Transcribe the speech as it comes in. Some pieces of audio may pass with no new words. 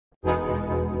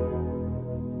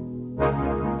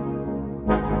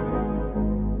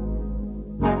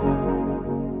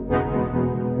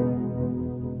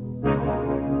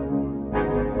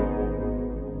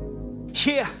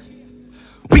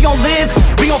gon' live,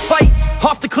 we gon' fight,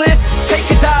 off the cliff, take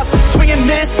a dive, swing and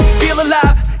miss, feel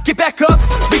alive, get back up,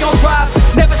 we gon' thrive,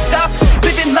 never stop,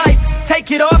 living life,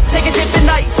 take it off, take a dip at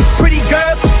night, pretty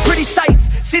girls, pretty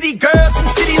sights, city girls and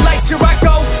city lights, here I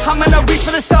go, I'm gonna reach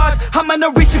for the stars, I'm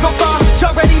gonna reach and go far, you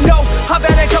already know, I've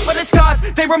had a couple of scars,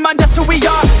 they remind us who we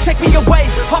are, take me away,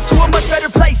 off to a much better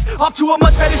place, off to a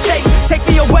much better state, take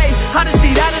me away, I just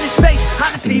need out of this space,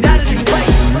 I just need out of this place.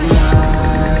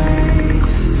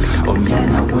 Oh yeah,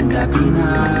 now wouldn't that be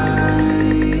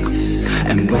nice?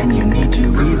 And when you need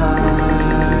to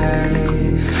revive,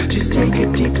 just take a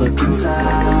deep look inside.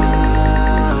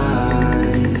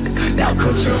 Now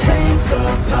put your hands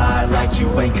up high like you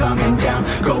ain't coming down.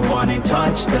 Go on and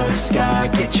touch the sky,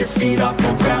 get your feet off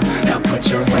the ground. Now put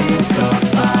your hands up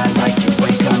high like you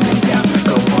ain't coming down.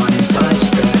 Go on and touch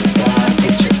the sky,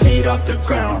 get your feet off the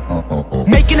ground.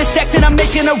 Making a stack, then I'm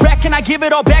making a wreck, and I give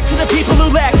it all back to the people who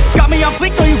lack. Got me on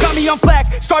fleek, no you got me on flack.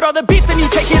 Start all the beef, then you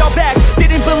take it all back.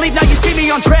 Didn't believe, now you see me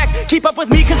on track. Keep up with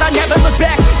me, cause I never look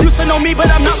back. Used to know me, but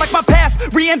I'm not like my past.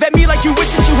 Reinvent me like you wish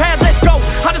that you had, let's go.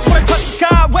 I just wanna touch the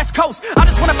sky, west coast. I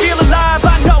just wanna feel alive,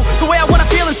 I know the way I wanna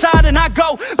feel inside, and I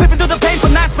go living through the painful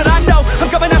nights, but I know I'm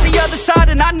coming out the other side,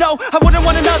 and I know I wouldn't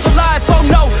want another life, oh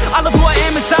no. I love who I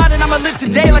am inside, and I'ma live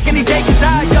today like any day can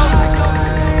die, yo.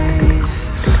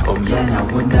 Oh yeah, now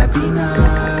wouldn't that be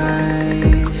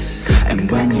nice? And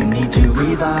when you need to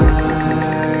revive,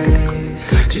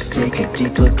 just take a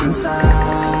deep look inside.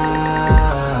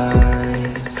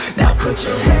 Now put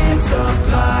your hands up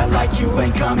high like you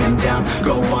ain't coming down.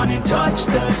 Go on and touch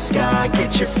the sky,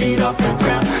 get your feet off the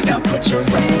ground. Now put your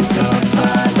hands up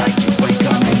high like you ain't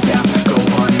coming down. Go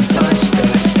on and touch the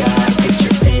sky, get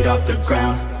your feet off the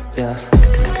ground. Yeah.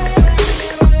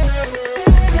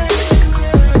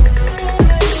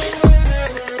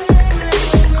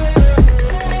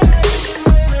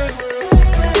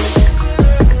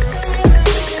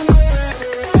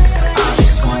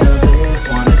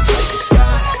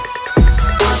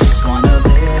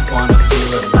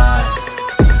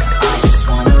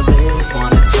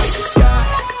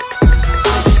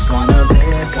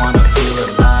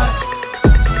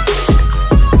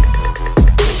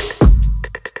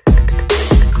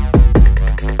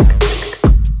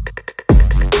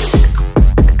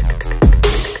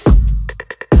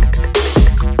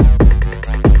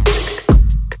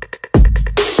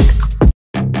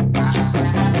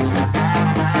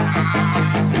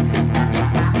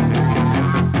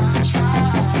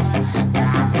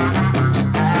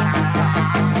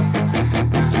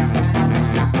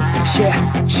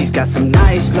 Yeah, she's got some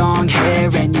nice long hair,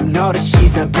 and you know that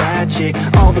she's a bad chick.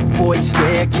 All the boys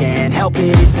stare, can't help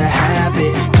it, it's a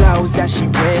habit. Clothes that she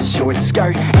wears, short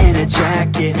skirt and a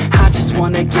jacket. I just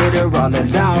wanna get her all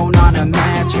alone on a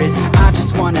mattress. I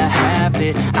just wanna have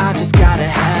it, I just gotta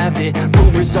have it.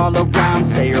 Rumors all around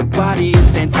say her body is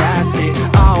fantastic.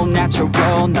 All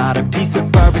natural, not a piece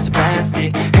of fur is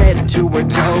plastic. Head to her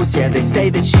toes, yeah, they say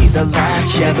that she's a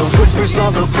latch. Yeah, the whispers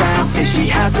all around say she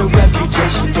has a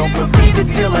reputation. Don't believe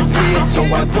it till I see it, so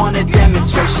I want a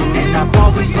demonstration. And I've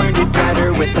always learned it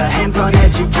better with a hands-on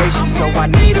education. So I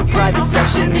need a private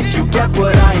session if you get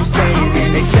what I am saying.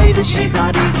 And they say that she's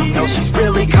not easy, no, she's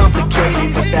really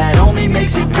complicated, but that only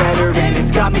makes it better, and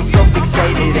it's got me so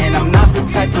fixated. And I'm not the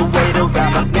type to wait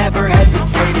around, I've never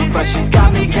hesitated, but she's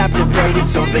got me captivated,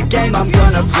 so the game, I'm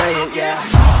gonna play it, yeah.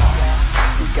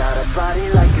 She got a body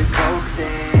like a coke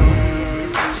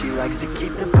thing, she likes to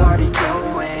keep the party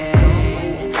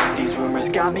going. These rumors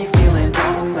got me feeling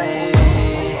lonely,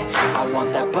 I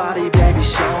want that body, baby,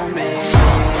 show me.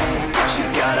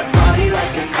 She's got a body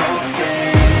like a coke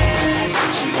thing,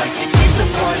 she likes to keep the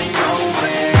party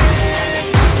going.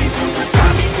 These rumors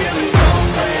got me feeling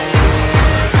lonely,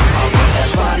 I want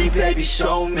that body, baby,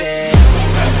 show me.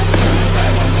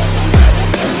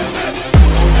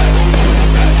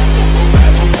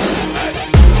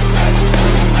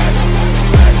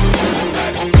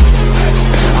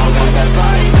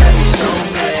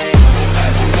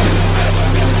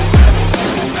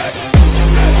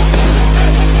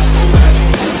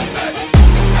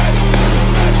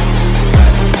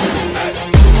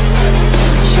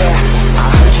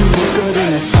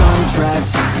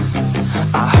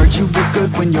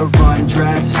 When you're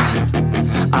undressed,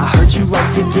 I heard you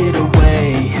like to get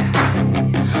away,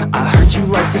 I heard you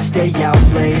like to stay out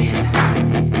late,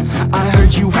 I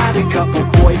heard you had a couple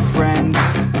boyfriends,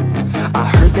 I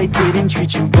heard they didn't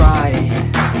treat you right,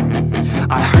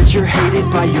 I heard you're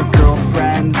hated by your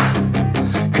girlfriends,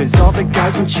 cause all the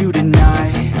guys want you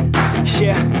tonight.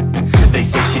 Yeah, They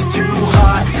say she's too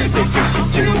hot, they say she's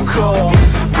too cold.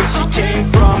 Where she came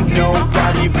from,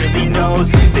 nobody really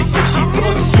knows. They say she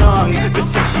looks young, but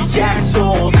say she acts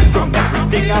old. From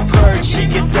everything I've heard, she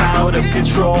gets out of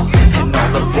control. And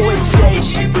all the boys say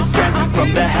she was sent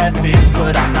from the heavens,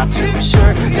 but I'm not too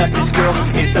sure that this girl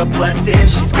is a blessing.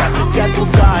 She's got the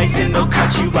devil's eyes and they'll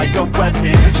cut you like a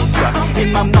weapon. She's stuck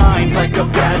in my mind like a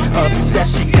bad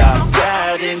obsession. Got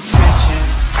bad intentions.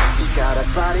 She got a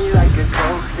body like a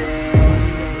coffin.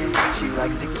 She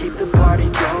likes to keep the party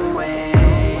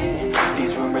going.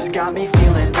 These rumors got me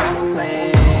feeling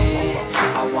lonely.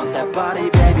 I want that body,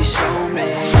 baby, show me.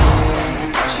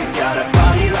 She's got a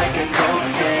body like a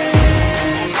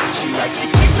coffin. She likes to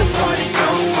keep the party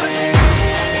going.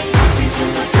 These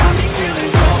rumors got me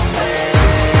feeling lonely.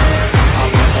 I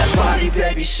want that body,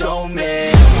 baby, show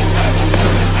me.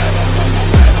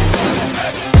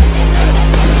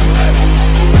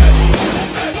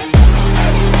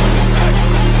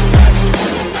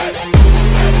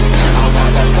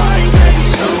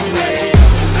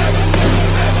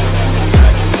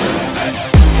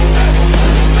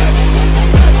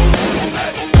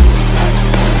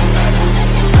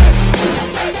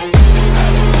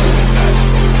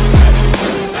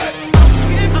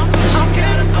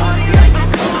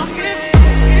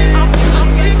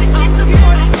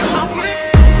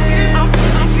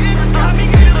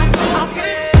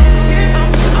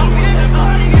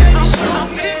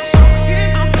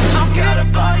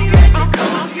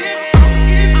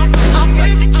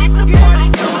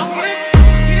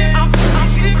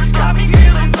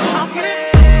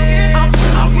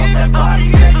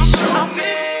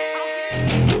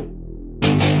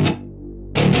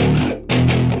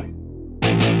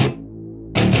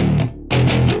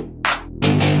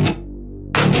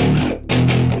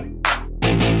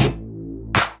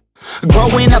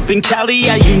 Growing up in Cali,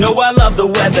 yeah, you know I love the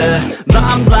weather.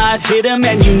 Limelight hit 'em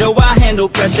and you know I handle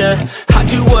pressure. I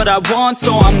do what I want,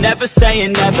 so I'm never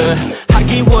saying never. I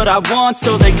get what I want,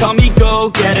 so they call me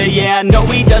go-getter. Yeah, I know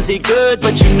he does it good,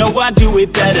 but you know I do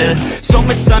it better. So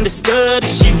misunderstood,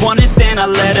 if she wanted then I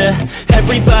let her.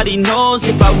 Everybody knows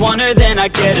if I want her then I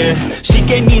get her. She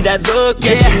gave me that look,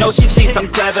 yeah, she knows she thinks I'm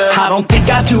clever. I don't think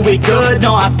I do it good,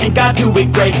 no, I think I do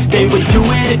it great. They would do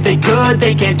it if they could,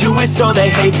 they can't do it so they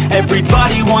hate.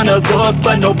 Everybody wanna look,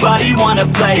 but nobody wanna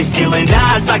play. Stealing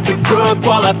eyes like a crook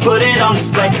while I put it on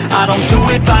display. I don't do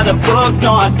it by the book,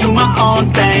 no, I do my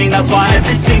own thing. That's why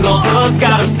every single hook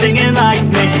got 'em singing like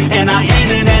me. And I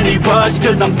ain't in any rush,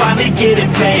 cause I'm finally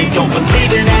getting paid. Don't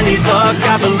believe in any luck,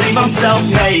 I believe I'm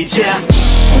self-made, yeah.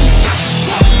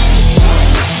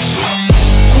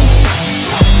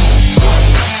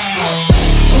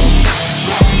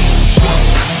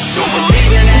 Don't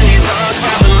believe in any luck,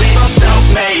 I believe I'm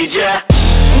self-made, yeah.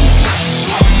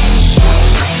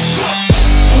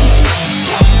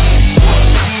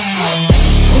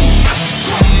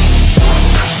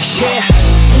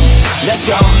 Let's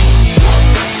go.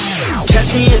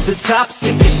 Catch me at the top,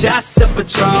 sipping shots of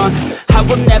Patron. I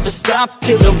will never stop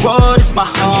till the road is my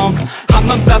home.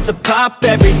 I'm about to pop,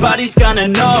 everybody's gonna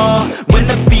know. When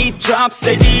the beat drops,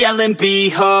 they be yelling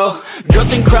B-ho.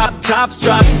 Girls in crop tops,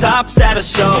 drop tops at our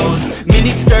shows.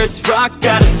 Mini skirts rock,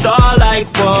 got us all like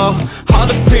whoa. All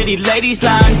the pretty ladies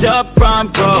lined up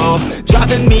front row.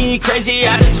 Driving me crazy,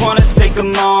 I just wanna take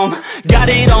them home. Got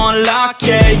it on lock,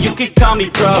 yeah, you could call me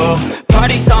pro.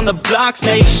 Parties on the blocks,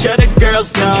 make sure the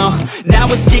girls know.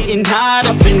 Now it's getting hot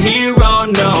up in here, oh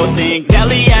no. Think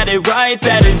Nelly had it right,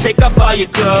 better take off all your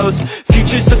clothes.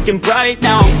 Future's looking bright,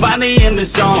 now I'm finally in the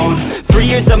zone. 3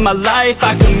 years of my life,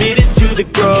 I committed to the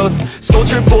growth.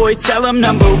 Soldier boy, tell him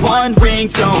 #1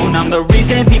 ringtone. I'm the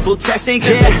reason people texting,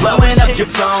 cause they're blowing up your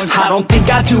phone. I don't think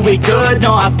I do it good,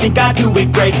 no, I think I do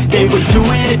it great. They would do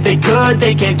it if they could,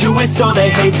 they can't do it so they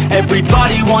hate.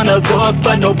 Everybody wanna look,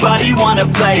 but nobody wanna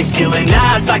play. Stealing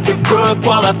eyes like a crook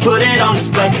while I put it on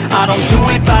display. I don't do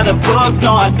it by the book,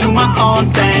 no, I do my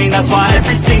own thing. That's why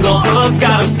every single hook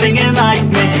got 'em singing like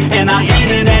me. And I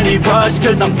ain't in any rush,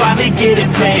 cause I'm finally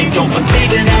getting paid. Don't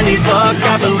believe in any luck,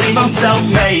 I believe I'm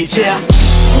self-made, yeah.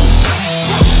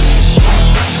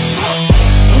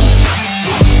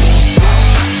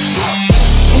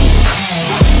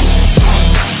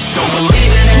 Don't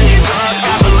believe in any luck,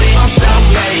 I believe I'm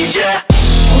self-made, yeah.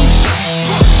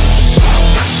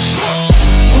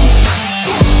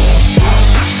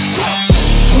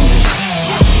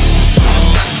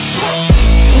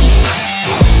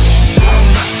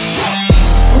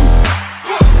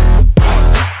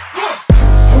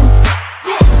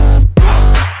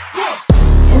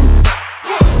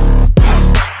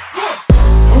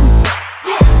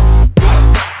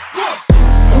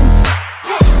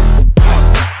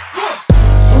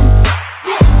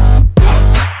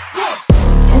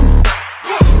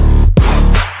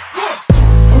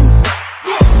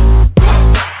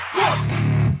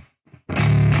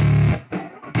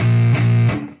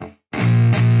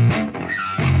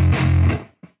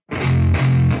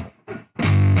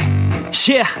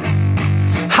 Yeah,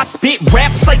 I spit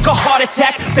raps like a heart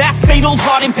attack, fast fatal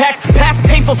heart impacts, past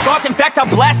painful scars. In fact, I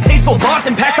blast tasteful bars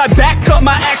and pass. I back up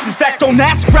my actions, fact don't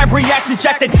ask, grab reactions,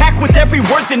 jacked attack with every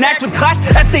word, then act with class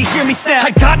as they hear me snap.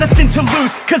 I got nothing to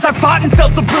lose, cause I fought and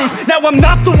felt the bruise. Now I'm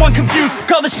not the one confused,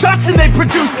 call the shots and they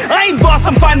produce. I ain't lost,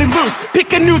 I'm finally loose,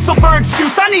 pick a new silver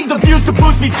excuse. I need the views to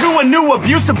boost me to a new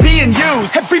abuse of being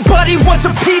used. Everybody wants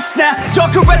a piece now, y'all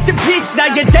can rest in peace now.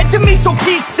 You're dead to me, so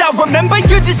peace out, remember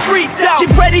you're just freaked out. Get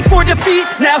ready for defeat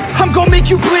now, I'm gonna make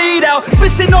you bleed out.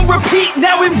 Listen on repeat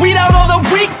now and weed out all the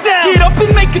weak now. Get up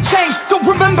and make a change, don't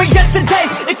remember yesterday.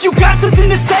 If you got something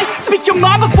to say, speak your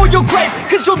mind before your grave,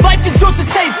 cause your life is yours to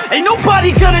save. Ain't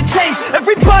nobody gonna change,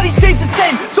 everybody stays the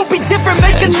same. So be different,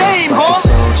 make a name, like huh? a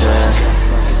soldier,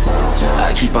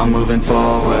 I keep on moving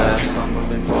forward,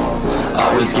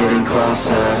 always getting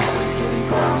closer.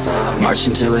 I march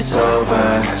until it's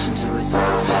over.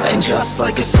 And just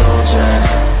like a soldier,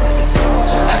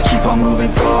 I keep on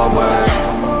moving forward,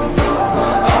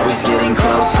 always getting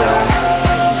closer.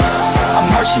 I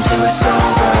march until it's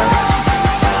over.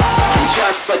 And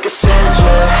just like a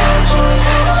soldier,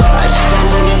 I keep on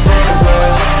moving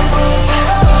forward,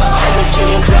 always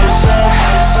getting closer.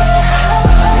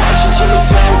 I march until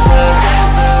it's over.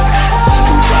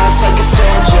 And just like a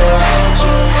soldier,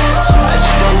 I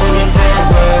keep on moving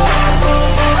forward,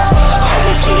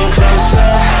 always getting closer.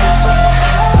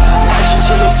 I march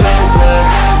until it's over.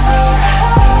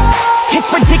 It's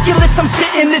ridiculous, I'm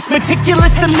spitting this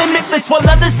meticulous and limitless, while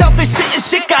others out there spitting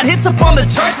shit got hits up on the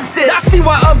charts and shit. I see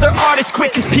why other artists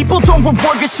quit, cause people don't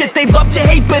reward good shit. They love to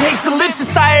hate but hate to live.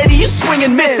 Society, you swing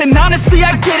and miss. And honestly,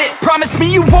 I get it, promise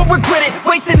me you won't regret it.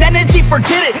 Wasting energy,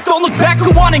 forget it, don't look back,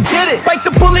 go on and get it. Bite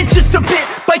the bullet just a bit,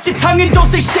 bite your tongue and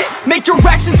don't say shit. Make your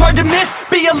actions hard to miss,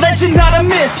 be a legend, not a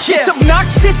myth. Yeah. It's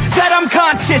obnoxious that I'm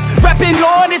conscious, rapping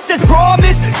honest as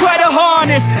promise. Try to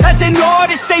harness, as an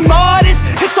artist, stay modest.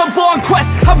 It's a long quest,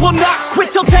 I will not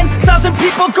quit till 10,000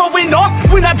 people going off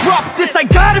when I drop this. I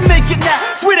gotta make it now,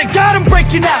 swear to God I'm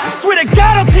breaking out. Swear to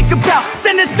God I'll take a bow,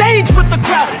 stand the stage with the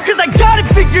crowd, cause I got it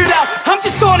figured out. I'm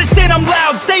just honest and I'm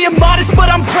loud, saying modest but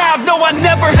I'm proud. No, I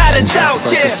never had a doubt,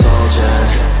 just like a soldier,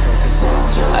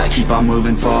 I keep on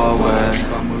moving forward,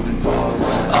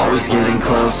 always getting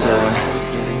closer.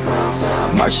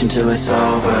 I march until it's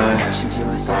over.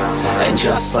 And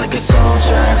just like a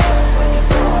soldier,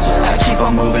 I keep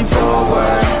on moving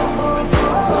forward,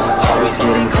 always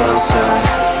getting closer.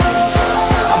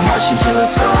 I march until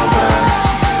it's over.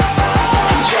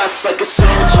 And just like a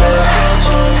soldier,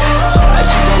 I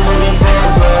keep on moving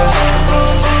forward,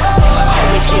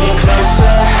 always getting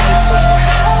closer.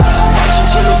 I march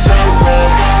until it's over.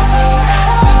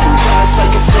 And just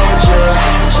like a soldier,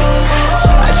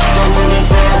 I keep on moving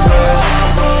forward,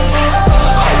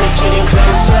 always getting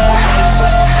closer.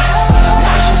 I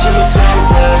march until it's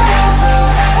over.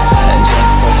 And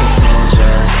just like a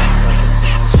soldier,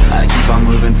 I keep on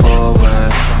moving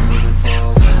forward,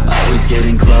 always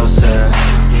getting closer.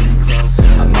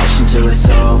 I march until it's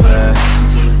over.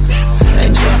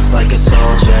 And just like a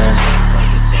soldier,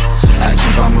 I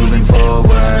keep on moving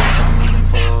forward,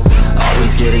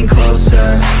 always getting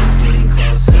closer.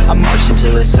 I march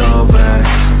until it's over.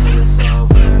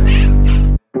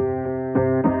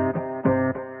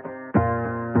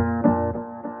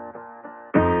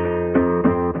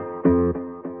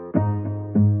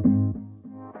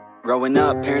 Growing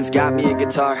up, parents got me a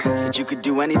guitar. Said you could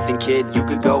do anything, kid, you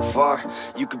could go far.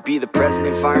 You could be the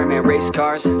president, fireman, race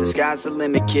cars. The sky's the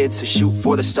limit, kid, so shoot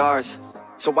for the stars.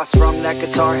 So I strummed that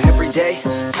guitar every day,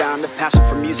 found a passion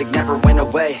for music never went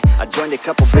away. I joined a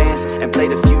couple bands and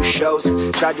played a few shows,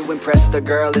 tried to impress the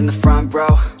girl in the front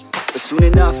row. But soon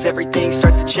enough, everything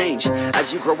starts to change.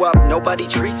 As you grow up, nobody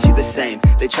treats you the same.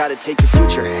 They try to take your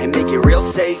future and make it real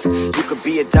safe. You could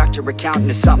be a doctor,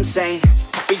 accountant, or something sane.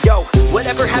 But yo,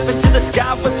 whatever happened to the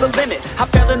sky was the limit. I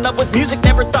fell in love with music,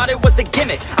 never thought it was a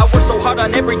gimmick. I worked so hard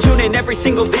on every tune and every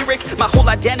single lyric. My whole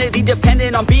identity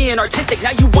depended on being artistic.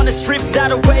 Now you wanna strip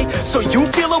that away, so you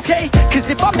feel okay? Cause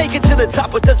if I make it to the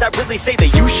top, what does that really say?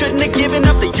 That you shouldn't have given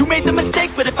up, that you made the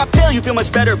mistake? But if I fail, you feel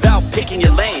much better about picking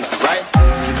your lane, right?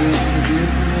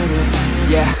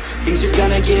 Yeah, things are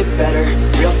gonna get better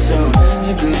real soon.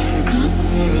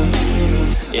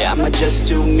 Yeah, I'ma just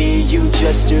do me, you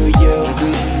just do you.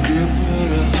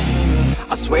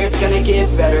 I swear it's gonna get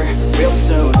better real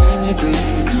soon.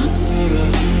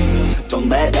 Don't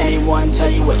let anyone tell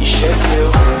you what you should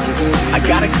do. I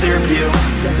got a clear view,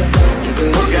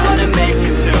 we're gonna make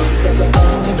it soon.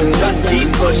 Just keep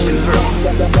pushing through.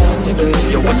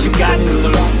 You're what you got to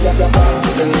lose.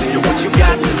 You're what you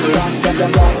got to lose.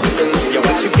 You're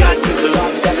what you got to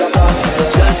lose.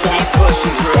 Just keep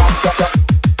pushing through.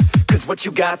 what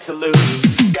you got to lose?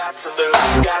 Got to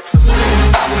lose, got to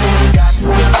lose, got to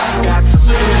lose, got to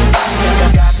lose,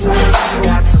 got to lose,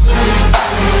 got to lose,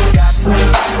 got to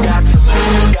lose, got to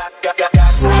lose, got to lose,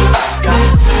 got to lose, got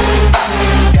to lose,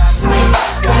 got to lose,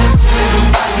 got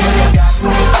to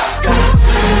lose, got to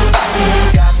lose,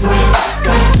 got to lose.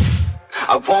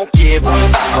 I won't give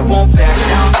up, I won't back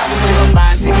down till the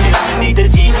line 6 feet underneath the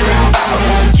deep ground. I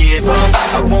won't give up,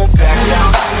 I won't back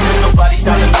down. There's nobody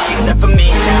stopping me except for me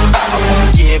now. I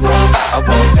won't give up, I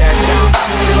won't back down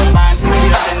till the line 6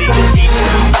 feet underneath the deep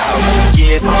ground. I won't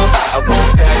give up, I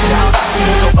won't back down.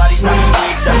 There's nobody stopping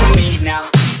me except for me now.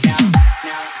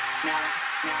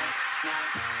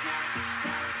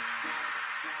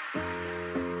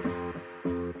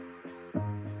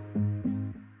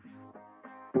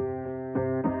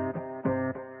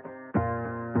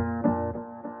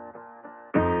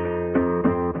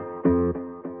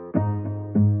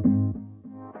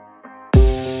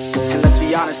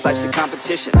 Honest, life's a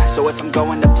competition, so if I'm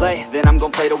going to play, then I'm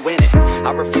gonna play to win it.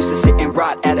 I refuse to sit and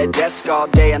rot at a desk all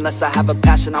day unless I have a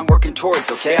passion I'm working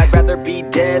towards, okay? I'd rather be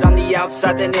dead on the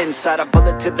outside than inside. A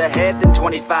bullet to the head than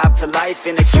 25 to life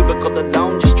in a cubicle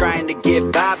alone, just trying to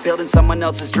get by, building someone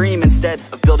else's dream instead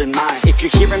of building mine. If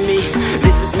you're hearing me,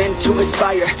 this is meant to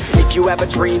inspire. If you have a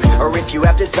dream, or if you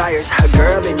have desires, a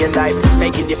girl in your life that's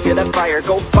making you feel that fire,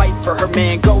 go fight for her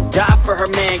man, go die for her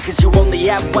man, cause you only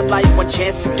have one life, one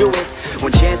chance to do it,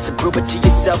 one chance to prove it to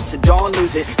yourself, so don't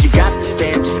lose it. You got this,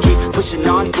 fam, just keep pushing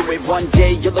on through it. One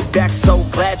day you'll look back so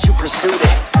glad you pursued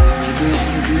it.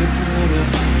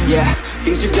 Yeah,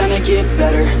 things are gonna get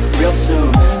better real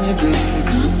soon.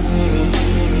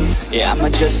 Yeah, I'ma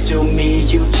just do me,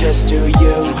 you just do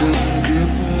you.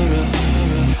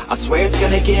 I swear it's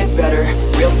gonna get better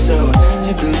real soon.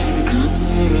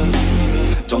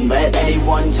 Don't let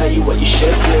anyone tell you what you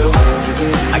should do.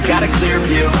 I got a clear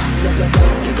view,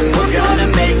 we're gonna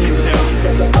make it soon.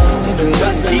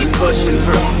 Just keep pushing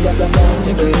through.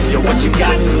 You're what you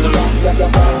got to lose.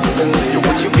 You're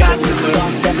what you got to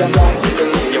lose.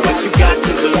 You're what you got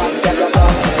to lose.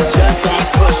 Just keep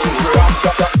pushing through.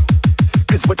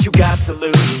 Cause what you got to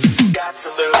lose. Got to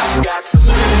lose, got to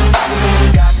lose,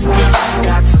 got to lose,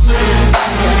 got to lose,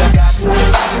 got to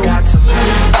lose, got to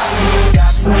lose,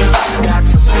 got to lose, got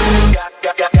to lose, got to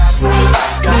lose,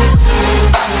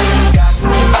 got to lose, got to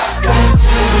lose, got to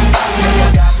lose,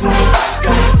 got to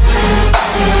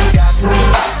lose, got to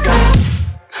lose.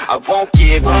 I won't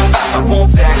give up, I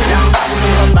won't back down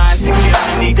till the line 6 feet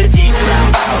underneath the deep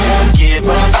ground. I won't give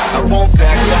up, I won't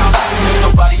back down. There's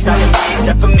nobody stopping me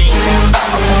except for me now.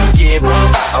 I won't give up,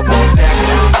 I won't back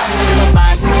down till the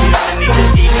line 6 feet underneath the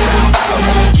deep ground. I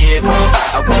won't give up,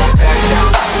 I won't back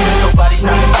down. There's nobody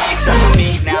stopping me except for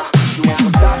me now. You won't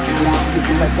stop me now,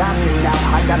 because I got this now.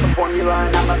 I got the formula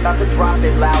and I'm about to drop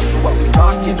it loud. So what we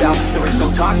talking about, there is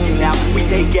no talking now. We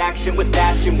take action with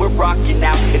passion, we're rocking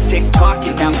now. It's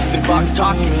tick-tocking now, the clock's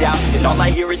talking down. And all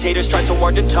I hear is haters try so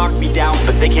hard to talk me down,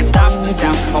 but they can't stop the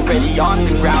sound, already on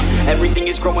the ground. Everything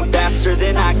is growing faster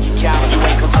than I can count. You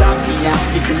ain't gon' stop me now,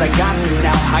 because I got this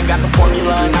now. I got the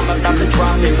formula and I'm about to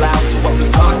drop it loud. So what we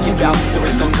talking about, there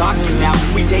is no talking now.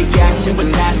 We take action with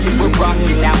passion, we're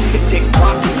rocking now. It's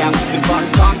tick-tocking now, the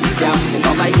clock's talking down. And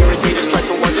all I hear is haters try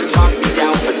so hard to talk me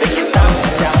down, but they can't stop the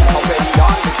sound, already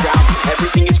on the ground.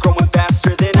 Everything is growing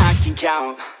faster than I can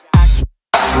count.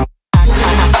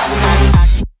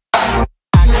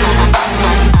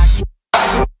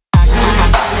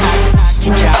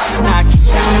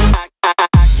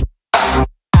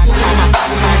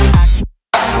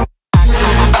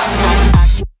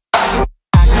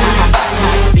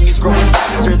 Everything is growing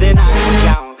faster than I can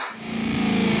count.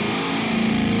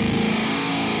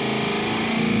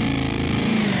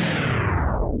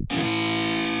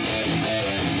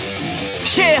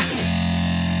 Yeah,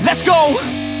 let's go.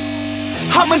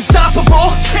 I'm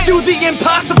unstoppable, do the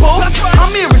impossible.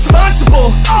 I'm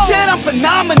irresponsible, yet I'm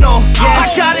phenomenal.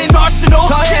 I got an arsenal,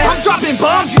 I'm dropping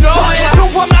bombs, you know. No,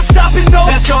 I'm not stopping, no.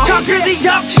 Conquer the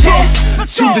obstacle.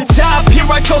 To the top, here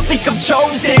I go, think I'm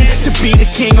chosen to be the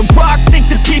king of rock, think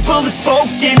the people have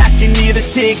spoken. I can hear the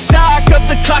tick-tock of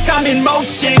the clock, I'm in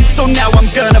motion. So now I'm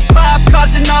gonna pop,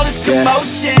 causing all this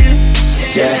commotion.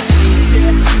 Yeah,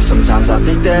 sometimes I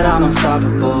think that I'm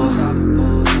unstoppable.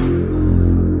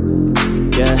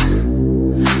 Yeah,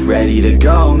 ready to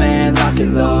go, man, lock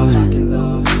and load.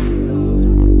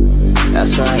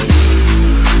 That's right,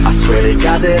 I swear to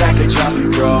God that I could drop you,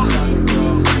 bro.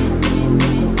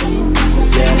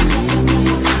 Yeah,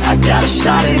 I got a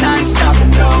shot and I ain't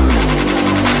stopping, no.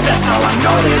 That's how I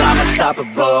know that I'm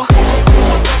unstoppable.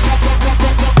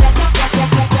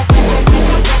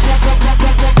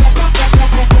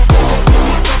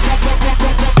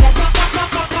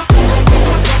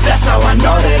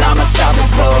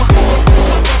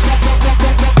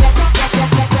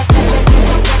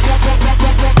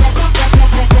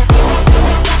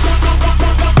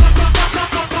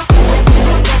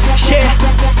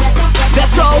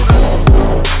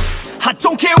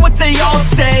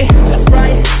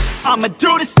 I'ma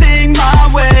do this thing my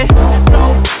way. Let's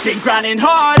go. Been grinding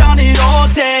hard on it all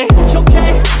day.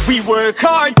 Okay. We work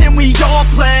hard, then we all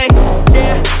play.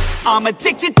 Yeah. I'm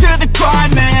addicted to the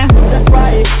grind, man. That's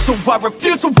right. So I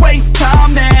refuse to waste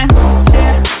time, man.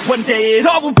 Yeah. One day it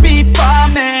all will be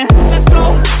fine, man. Let's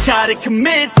go. Gotta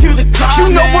commit to the climb.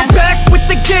 You know we're back with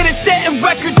the Guinness, setting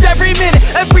records every minute,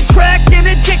 every track. In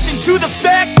addiction to the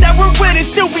fact that we're winning,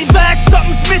 still we lack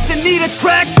something's missing. Need a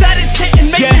track that is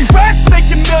hitting, making racks,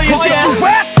 making millions. Oh, yeah.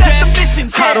 That's the mission.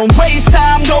 I don't waste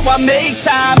time, no, I make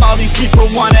time. All these people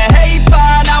wanna hate,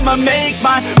 fine, I'ma make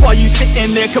mine. While you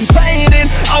sitting there complaining,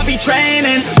 I'll be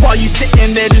training. While you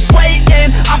sitting there just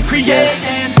waiting, I'm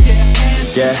creating.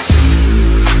 Yeah.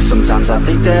 Sometimes I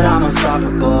think that I'm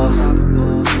unstoppable.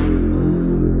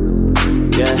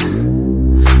 Yeah.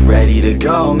 Ready to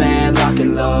go, man, lock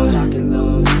and load.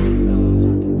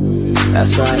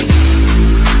 That's right.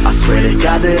 I swear to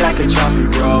God that I could drop you,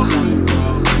 bro.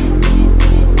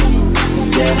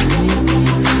 Yeah.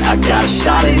 I got a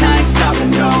shot and I ain't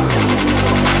stopping, no.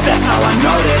 That's how I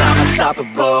know that I'm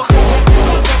unstoppable.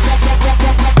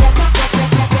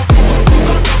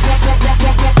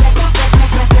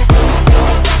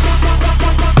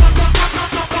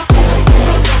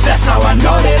 That's how I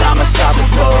know that I'm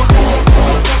unstoppable.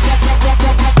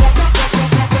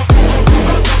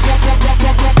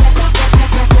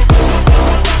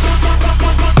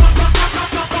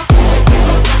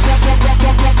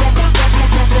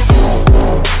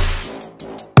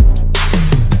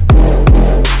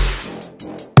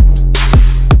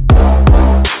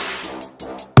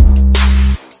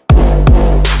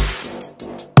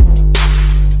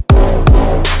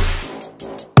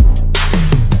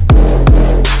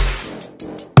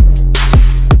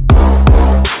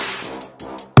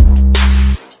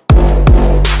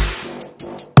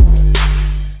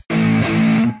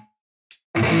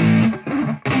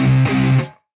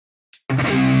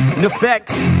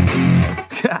 Effects.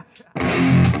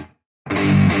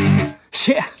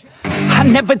 Yeah. I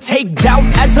never take doubt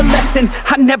as a lesson.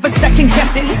 I never second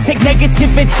guess it. Take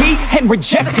negativity and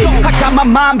reject it. I got my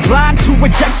mind blind to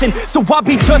rejection, so I'll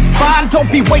be just fine.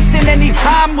 Don't be wasting any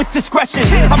time with discretion.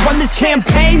 I run this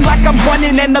campaign like I'm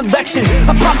running an election.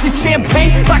 I pop this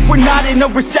champagne like we're not in a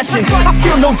recession. I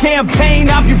feel no damn pain.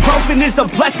 Ibuprofen is a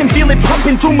blessing. Feel it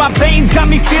pumping through my veins. Got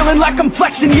me feeling like I'm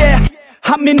flexing, yeah.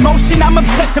 I'm in motion, I'm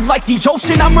obsessive like the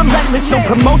ocean, I'm relentless. No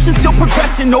promotion, still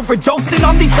progressing, overdosing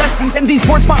on these lessons. And these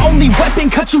words my only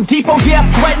weapon, cut you deep, oh yeah, I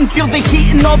threaten. Feel the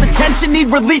heat and all the tension, need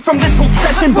relief from this whole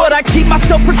session. But I keep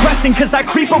myself progressing, cause I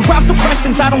creep around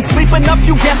suppressants. I don't sleep enough,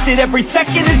 you guessed it, every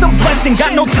second is a blessing.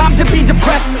 Got no time to be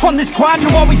depressed, on this grind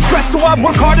you're always stressed. So I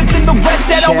work harder than the rest,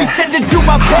 that always said to do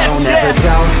my best. I don't ever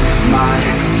doubt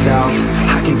myself,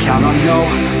 I can count on no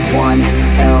one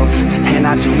else. And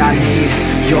I do not need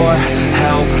your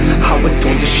help, I was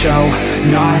told to show,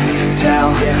 not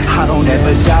tell. I don't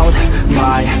ever doubt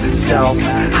myself,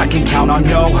 I can count on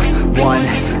no one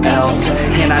else.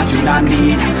 And I do not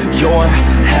need your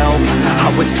help,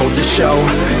 I was told to show,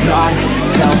 not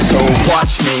tell. So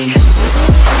watch me.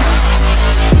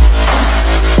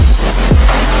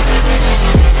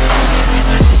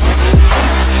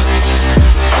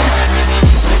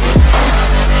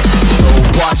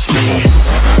 So watch me.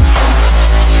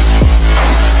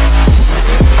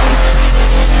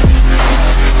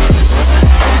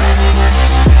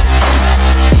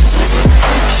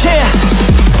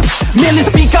 Man,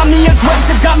 this beat got me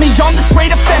aggressive, got me on the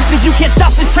straight offensive. You can't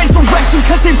stop this train direction,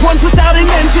 cause it runs without an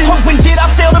engine. Oh, when did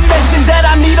I fail to mention that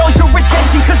I need all your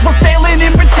attention? Cause we're failing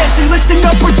in retention, listen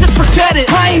up or just forget it.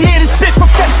 I ain't here to spit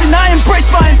perfection, I embrace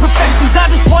my imperfections.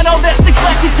 I just want all that's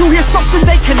neglected to hear something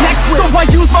they connect with. So I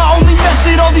use my only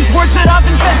method, all these words that I've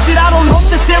invested. I don't hope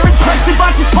that they're impressive, I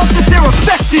just hope that they're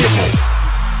effective.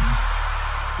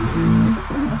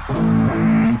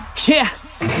 Yeah,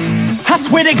 I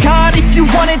swear to God, if you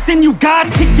want it, then you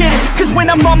got to get it. Cause when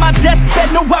I'm on my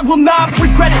deathbed, no, I will not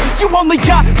regret it. You only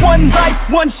got one life,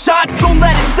 one shot, don't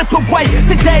let it slip away.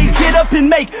 Today, get up and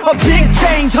make a big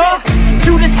change, huh?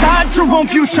 You decide your own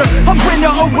future, a winner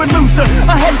or a loser,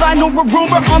 a headline or a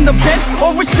rumor, on the bench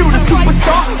or a shooter,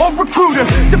 superstar or recruiter,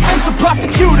 defensive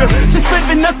prosecutor, just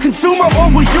living a consumer, or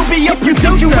will you be a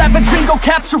producer? If you have a dream, go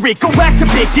capture it, go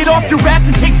activate, get off your ass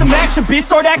and take some action, bitch.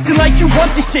 Start acting like you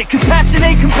want this shit, cause passion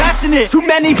ain't compassionate. it. Too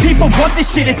many people want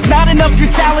this shit, it's not enough,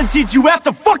 you're talented, you have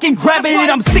to fucking grab it.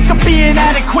 And I'm sick of being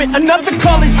adequate, another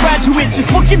college graduate,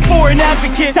 just looking for an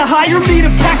advocate to hire me to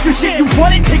pack your shit. You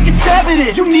want it, take a stab at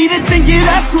it. You need it, then get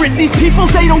after it. These people,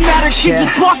 they don't matter, shit,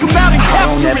 just block them out and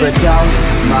capture it. I don't ever doubt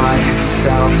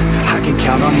myself, I can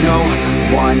count on no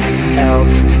one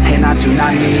else, and I do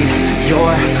not need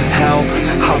your help.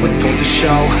 I was told to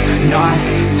show, not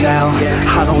tell.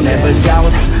 I don't ever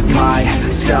doubt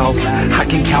myself, I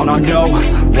can count on no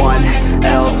one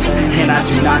else, and I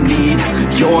do not need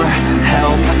your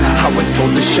help. I was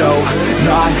told to show,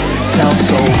 not tell,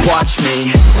 so watch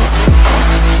me.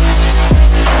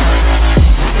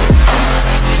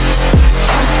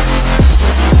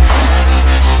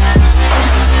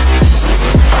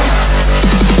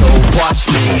 Watch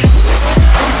me.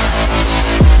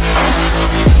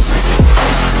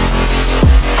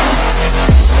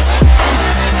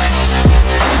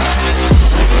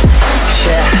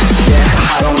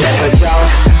 I don't ever doubt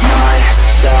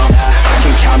myself, I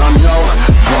can count on no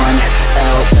one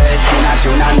else, and I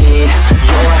do not need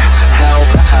your help.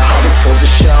 I was told to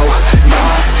show,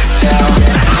 not tell.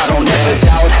 I don't ever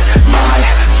doubt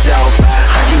myself,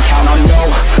 I can count on no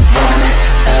one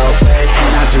else,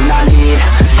 and I do not need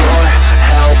your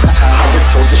help. I was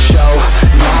told to show,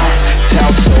 not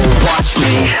tell, so watch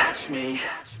me.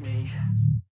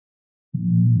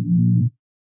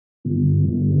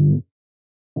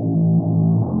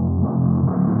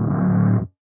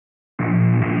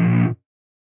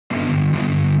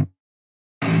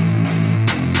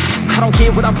 I don't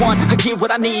get what I want, I get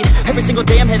what I need. Every single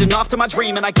day I'm heading off to my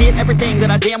dream, and I get everything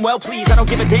that I damn well please. I don't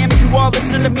give a damn if you all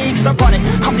listening to me, cause I run it.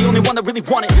 I'm the only one that really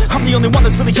want it, I'm the only one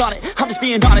that's really on it. I'm just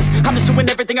being honest, I'm just doing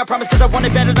everything I promise, cause I want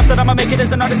it bad enough that I'ma make it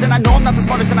as an artist. And I know I'm not the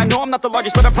smartest, and I know I'm not the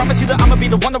largest, but I promise you that I'ma be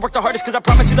the one that worked the hardest, cause I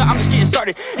promise you that I'm just getting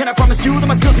started. And I promise you that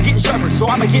my skills are getting sharper, so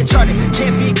I'ma get charted,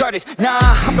 can't be guarded. Nah,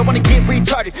 I'm the one to get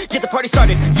retarded, get the party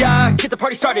started. Yeah, get the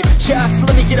party started, yeah, so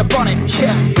let me get up on it.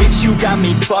 Yeah, bitch, you got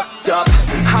me fucked up,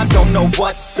 I don't know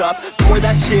what's up. Pour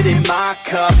that shit in my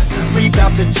cup, we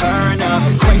bout to turn up.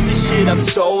 Crank this shit up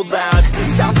so loud,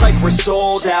 sounds like we're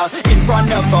sold out in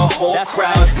front of a whole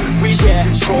crowd. We lose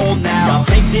control now, y'all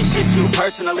take this shit too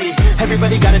personally.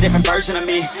 Everybody got a different version of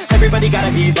me, everybody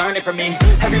gotta be learning from me.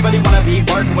 Everybody wanna be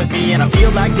working with me, and I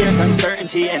feel like there's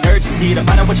uncertainty and urgency to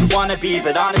find out what you wanna be.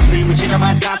 But honestly, we change our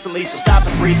minds constantly, so stop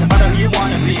and breathe and find out who you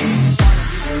wanna be.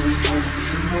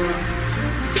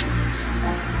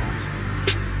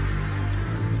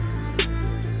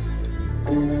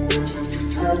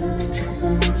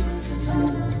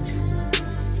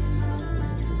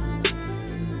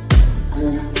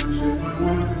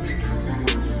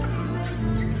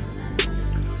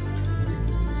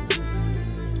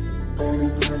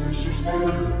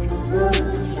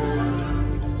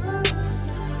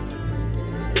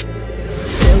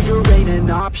 Failure ain't an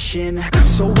option,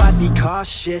 so I'd be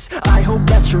cautious. I hope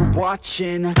that you're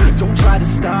watching, don't try to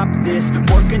stop this.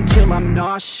 Work until I'm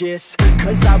nauseous,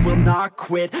 cause I will not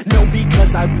quit. No,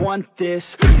 because I want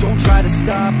this, don't try to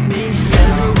stop me.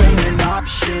 Failure ain't an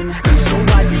option, so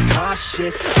I'd be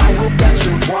cautious. I hope that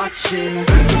you're watching,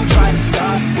 don't try to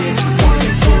stop this. Work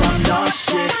until I'm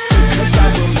nauseous, cause I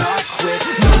will not quit.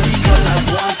 No, because I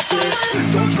want this,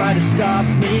 don't try to stop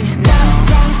me now.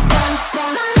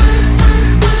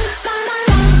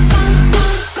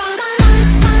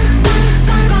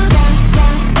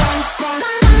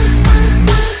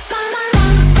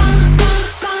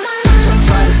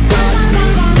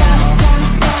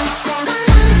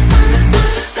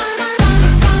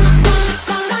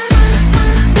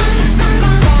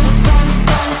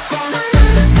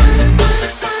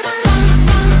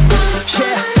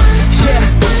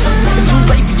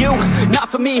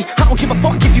 Me, I don't give a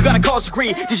fuck if you got a college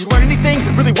degree. Did you learn anything?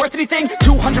 Really worth anything?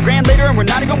 200 grand later and we're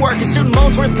not even working. Student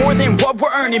loans worth more than what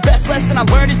we're earning. Best lesson I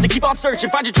learned is to keep on searching.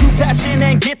 Find your true passion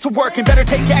and get to work. And better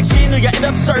take action or you end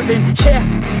up serving. Yeah,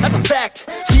 that's a fact.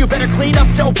 So you better clean up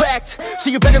your act.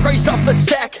 So you better grab yourself a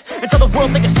sack and tell the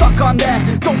world they can suck on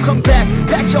that. Don't come back,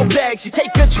 pack your bags. You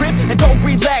take a trip and don't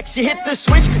relax. You hit the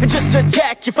switch and just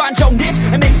attack. You find your niche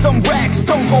and make some racks.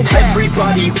 Don't hold back.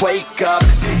 Everybody wake up,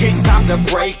 it's time to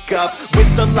break up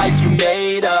with the life you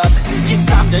made up. It's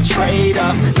time to trade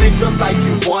up, live the life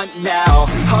you want now,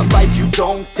 a life you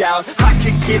don't doubt. I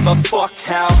could give a fuck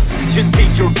how, just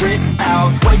figure it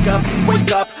out.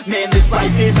 Wake up, man, this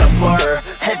life is a blur.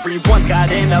 Everyone's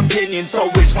got an opinion, so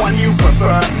which one you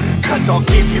prefer? Cause I'll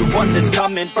give you one that's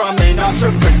coming from an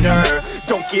entrepreneur.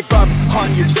 Don't give up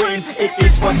on your dream if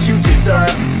it's what you deserve.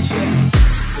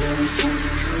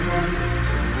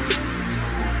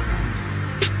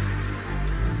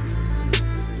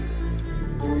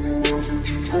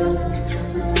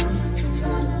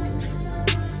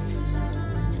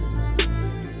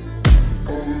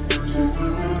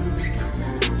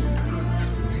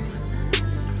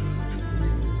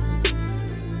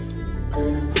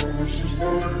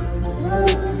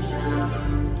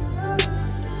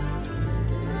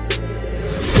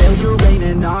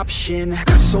 an option,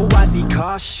 so I'd be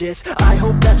cautious. I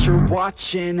hope that you're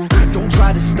watching. Don't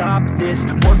try to stop this,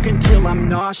 work until I'm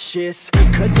nauseous.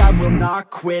 Cause I will not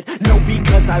quit, no,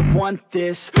 because I want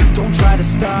this. Don't try to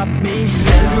stop me,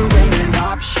 failure ain't an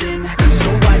option, so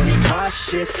I'd be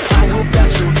cautious. I hope that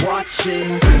you're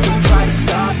watching. Don't try to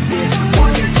stop this,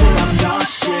 work until I'm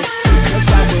nauseous. Cause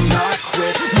I will not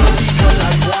quit, no, because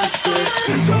I want this.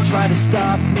 Don't try to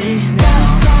stop me now.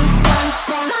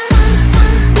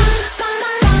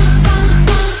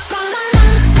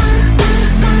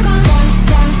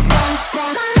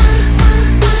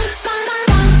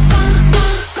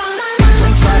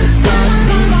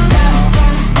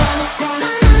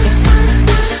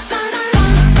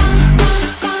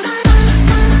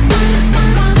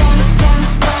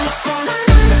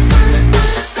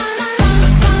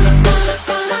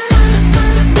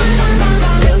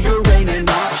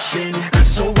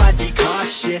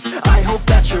 I hope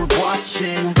that you're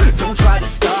watching. Don't try to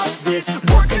stop this,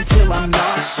 work until I'm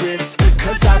nauseous.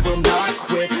 Cause I will not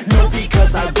quit, no,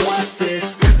 because I want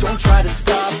this. Don't try to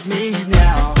stop me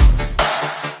now.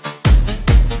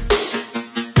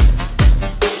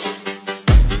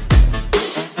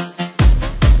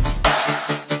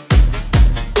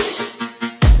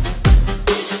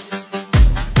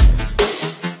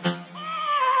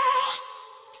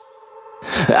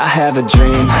 I have a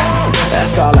dream,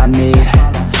 that's all I need.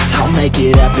 I'll make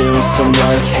it happen with some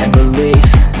work and belief.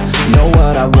 Know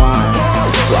what I want,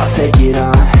 so I'll take it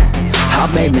on.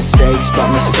 I've made mistakes,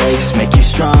 but mistakes make you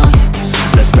strong.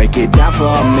 Let's break it down for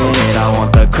a minute. I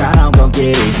want the crown, I'm gon'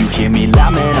 get it. You hear me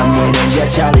loud, man, I'm winning. Yeah,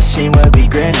 Charlie Sheen will be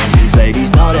grinning. These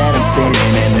ladies know that I'm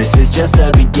sinning, and this is just the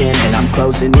beginning. I'm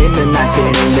closing in the night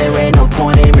inning. There ain't no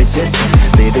point in resisting.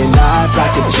 Living life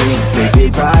like a dream, live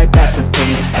it right, that's the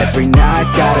thing. Every night,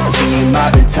 got a team,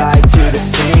 I've been tied to the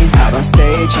scene. Out on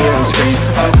stage, here I'm screaming,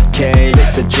 okay,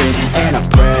 it's a dream. And I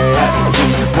pray as a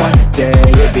team, one day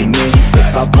it'll be me.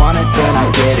 If I want it, then I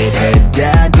get it. Head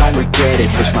down, don't regret it.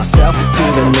 Push myself to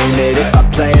the limit. If I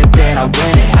play it, then I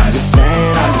win it. I'm just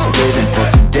saying, I'm just living for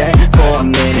today. For a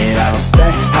minute, I don't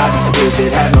stay, I just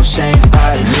visit. Have no shame,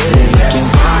 I admit it. Looking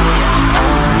right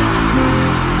at me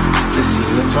to see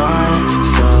if I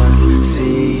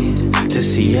succeed, to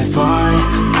see if I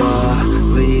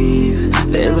believe.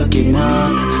 They're looking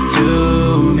up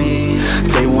to me.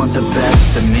 They want the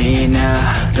best of me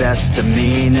now, best of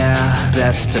me now,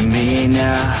 best of me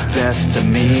now, best of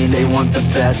me. They want the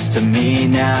best of me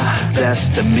now,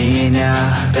 best of me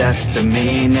now, best of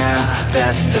me now,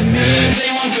 best of me.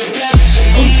 They want the best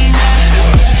of me now.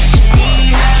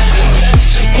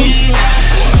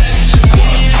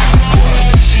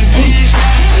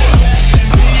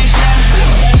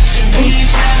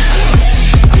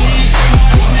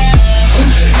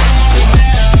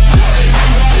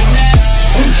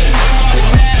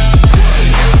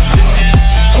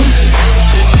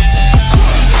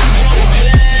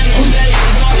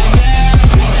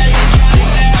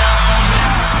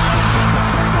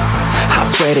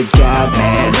 Swear to God,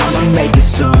 man, I'ma make it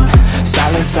soon.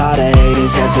 Silence all the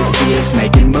haters as they see us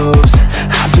making moves.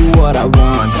 I do what I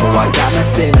want, so I got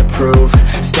nothing to prove.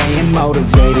 Staying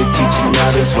motivated, teaching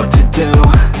others what to do.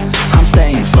 I'm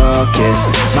staying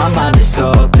focused, my mind is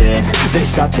open. They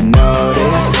start to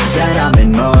notice that I'm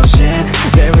in motion.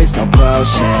 There is no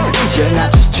potion, you're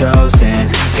not just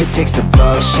chosen. It takes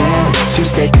devotion to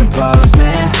stay composed,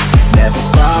 man. Never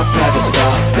stop,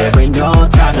 there ain't no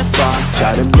time to fall.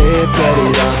 Try to live, get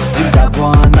it up, you got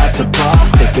one life to ball.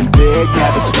 Thinking big,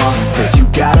 never small, cause you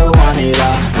gotta want it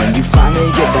all. When you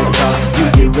finally get that call, you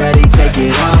get ready, take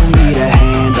it on. Need a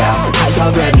hand out, I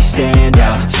already stand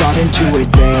out. Starting to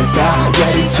advance now,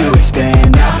 ready to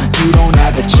expand now. You don't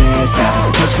have a chance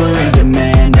now, cause we're in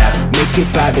demand now. Make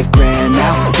it by the grand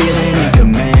now, feeling in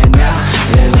command now.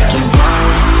 They're looking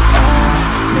right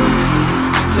at me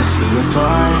to see if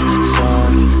I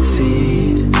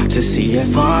succeed, to see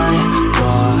if I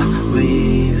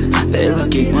believe. They're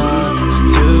looking up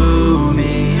to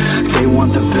me. They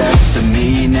want the best of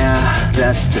me now,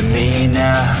 best of me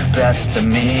now, best of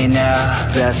me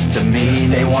now, best of me.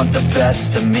 They want the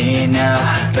best of me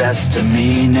now, best of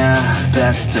me now,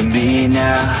 best of me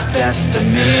now, best of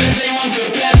me. They want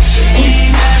the best of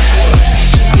me now.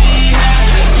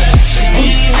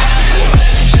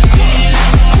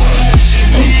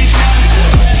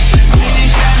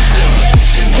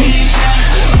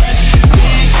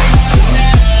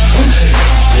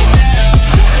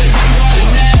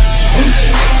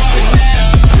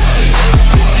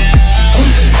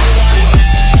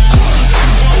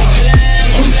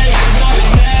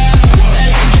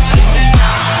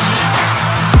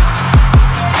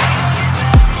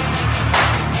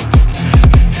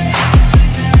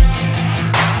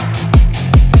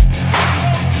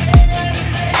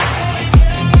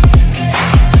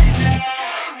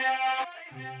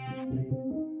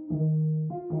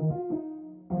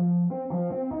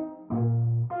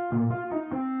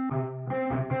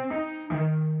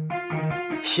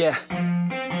 Yeah,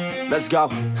 let's go.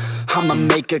 I'ma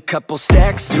make a couple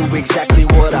stacks, do exactly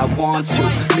what I want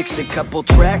to. Mix a couple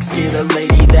tracks, get a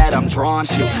lady that I'm drawn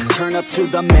to. Turn up to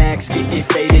the max, get me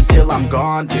faded till I'm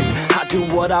gone, dude. I do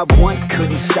what I want,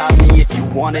 couldn't stop me if you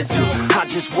wanted to. I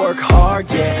just work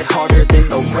hard, yeah, harder than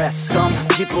the rest. Some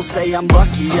people say I'm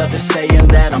lucky, others saying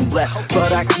that I'm blessed.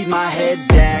 But I keep my head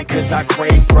down, cause I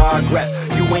crave progress.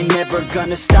 You ain't never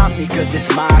gonna stop me, cause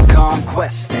it's my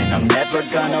conquest. And I'm never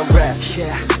gonna rest,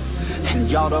 yeah. And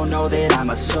y'all don't know that I'm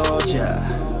a soldier.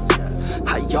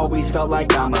 I always felt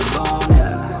like I'm a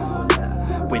loner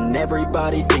when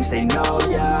everybody thinks they know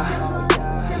ya.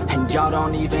 And y'all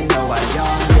don't even know I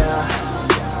own ya.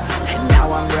 And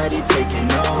now I'm ready taking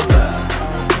over,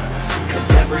 cause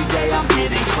every day I'm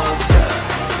getting closer.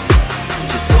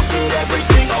 Just look at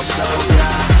everything I'll show ya.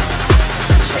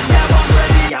 And now I'm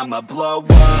ready, I'ma blow up.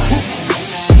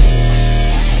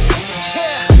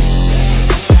 Yeah.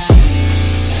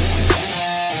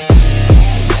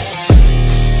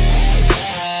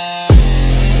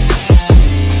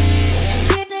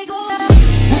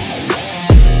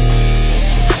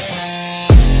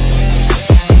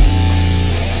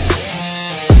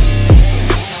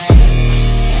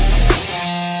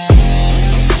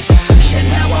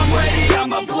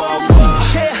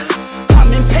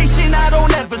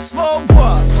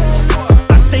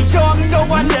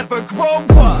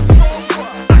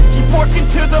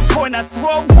 I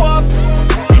throw up,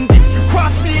 and if you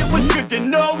cross me, it was good to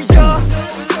know ya.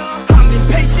 I'm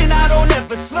impatient, I don't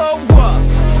ever slow up.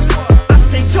 I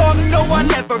stay young, no, I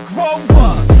never grow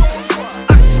up.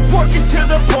 I keep working to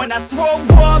the point I throw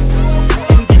up,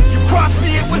 and if you cross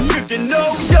me, it was good to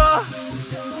know ya.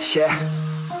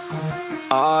 Yeah,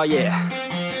 oh yeah,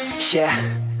 yeah.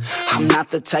 I'm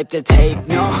not the type to take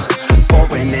no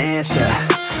for an answer.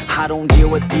 I don't deal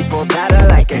with people that are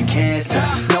like a cancer.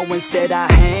 No, instead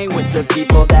I hang with the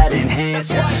people that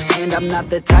enhance ya. And I'm not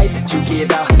the type to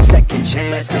give out second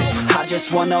chances. I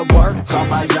just wanna work on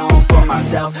my own for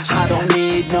myself. I don't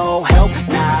need no help,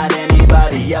 not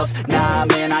anybody else. Nah,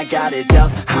 man, I got it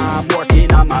dealt. I'm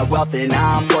working on my wealth and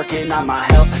I'm working on my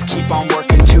health. Keep on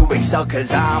working to excel,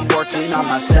 cause I'm working on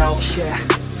myself. Yeah,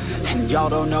 and y'all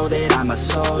don't know that I'm a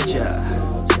soldier.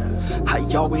 I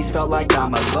always felt like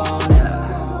I'm a loner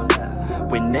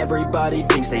when everybody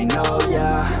thinks they know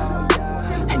ya.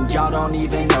 And y'all don't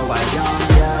even know I own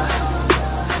ya.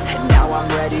 And now I'm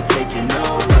ready taking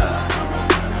over,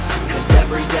 cause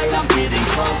every day I'm getting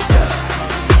closer.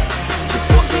 Just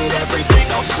look at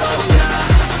everything I'll show ya.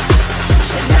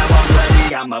 And now I'm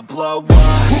ready, I'ma blow up.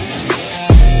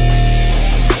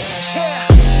 Yeah.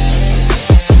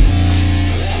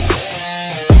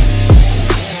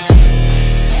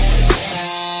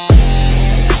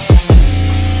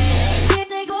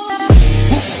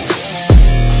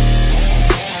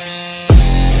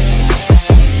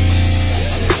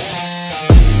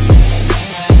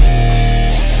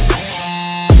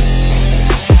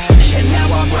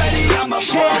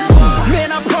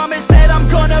 Man, I promise that I'm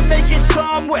gonna make it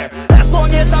somewhere. As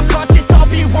long as I'm conscious, I'll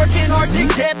be working hard to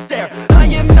get there. I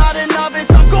am not a novice,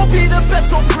 I'm gonna be the best,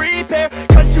 so prepare.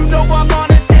 Cause you know I'm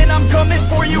honest and I'm coming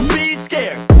for you, be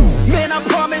scared. Man, I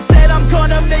promise that I'm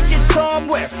gonna make it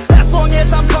somewhere. As long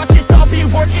as I'm conscious, I'll be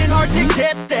working hard to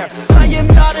get there. I am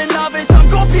not a novice, I'm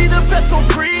gonna be the best, so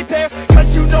prepare.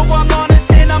 Cause you know I'm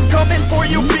honest and I'm coming for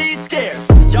you, be scared.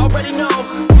 Y'all already know.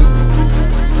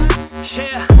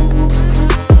 Yeah,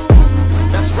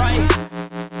 that's right.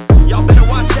 Y'all better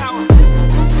watch out.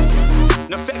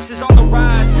 NFX is on the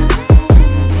rise.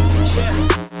 Yeah.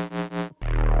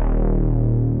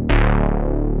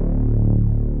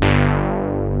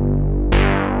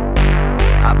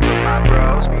 I put my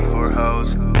bros before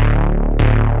hoes.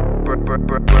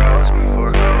 Bros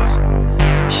before hoes.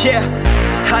 Yeah,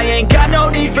 I ain't got no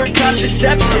need for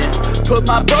contraception. Put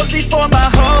my bros before my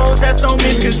hoes, that's no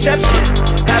misconception.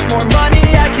 Have more money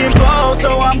I can blow,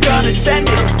 so I'm gonna send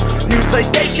it. New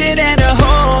PlayStation and a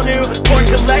whole new porn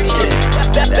collection.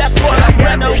 That's what I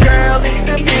got, no girl, it's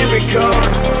a miracle.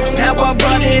 Now I'm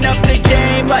running up the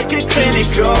game like a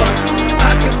clinical.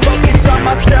 I can focus on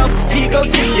myself,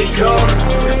 egotistical.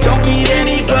 Don't need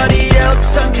anybody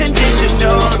else,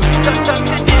 unconditional.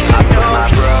 I put my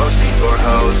bros before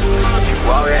hoes, you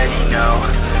already know.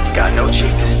 Got no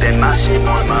cheek to spend my shit,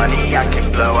 more money I can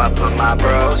blow. I put my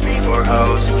bros before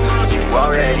hoes, you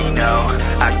already know.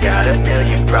 I got a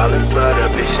million problems, but a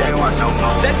bitch ain't want no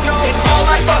more. Let's go! And all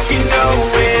I fucking know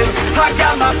is I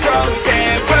got my bros,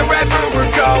 and wherever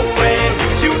we're going,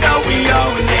 you know we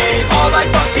own it. All I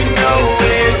fucking know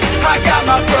is I got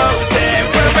my bros, and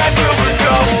wherever we're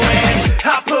going,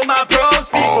 I put my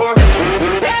bros before.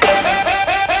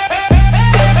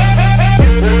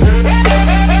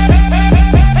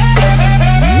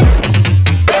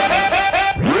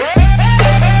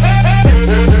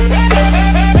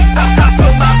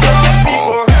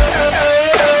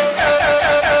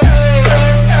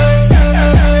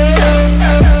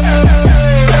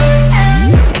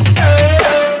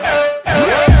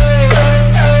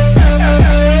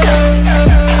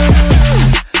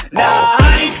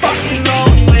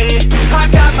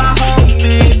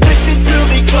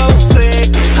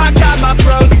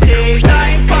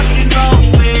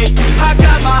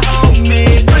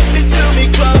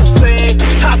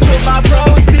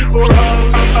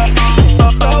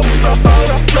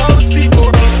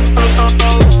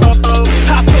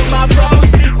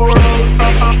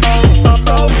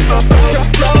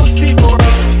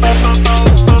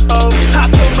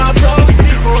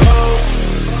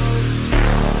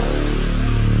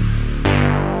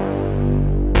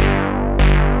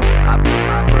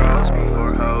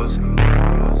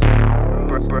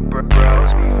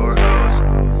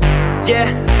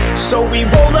 yeah. So we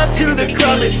roll up to the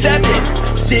club at 7.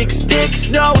 6 dicks,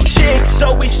 no chicks,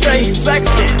 so we straight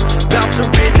flexing. Bouncer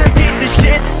is a piece of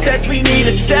shit, says we need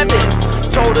a 7.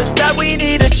 Told us that we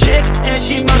need a chick, and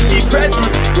she must be present.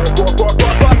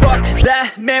 Fuck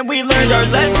that, man, we learned our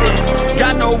lesson.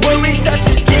 Got no worries, such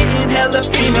as getting hella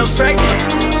females pregnant.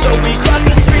 So we cross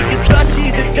the street, get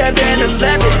slushies at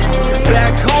 7-Eleven.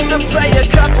 Back home to play a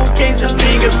couple games of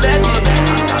League of Legends.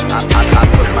 I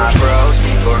put my bros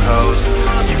before hoes,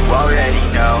 you already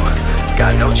know.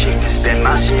 Got no chick to spend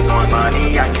my shit, more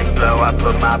money I can blow. I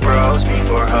put my bros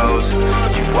before hoes,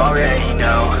 you already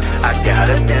know. I got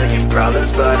a million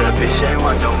problems, but a bitch ain't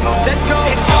want no more. Let's go!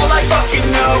 And all I fucking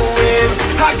know is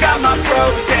I got my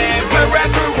bros, and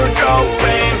wherever we're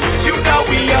going, you know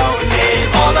we own it.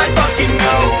 All I fucking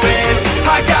know is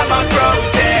I got my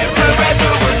bros, and wherever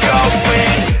we're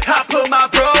going, I put my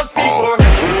bros before.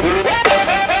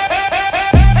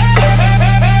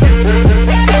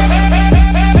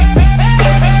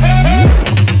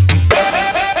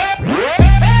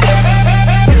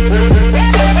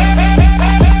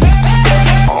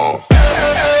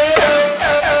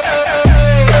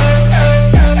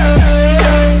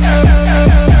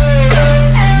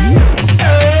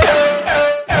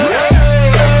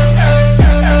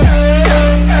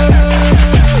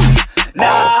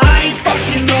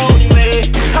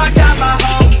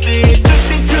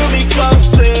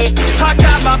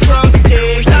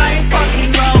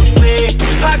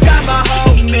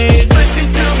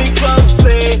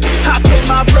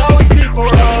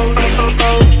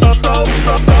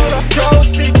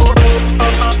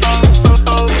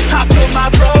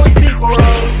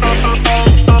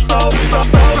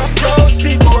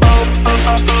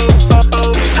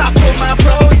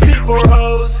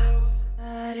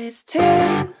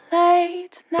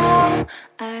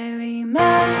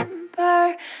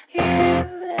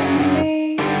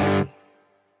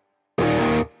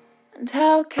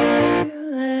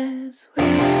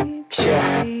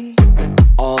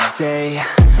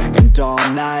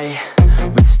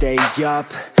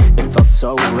 Up, it felt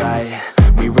so right.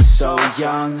 We were so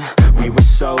young, we were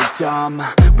so dumb.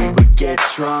 We would get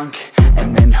drunk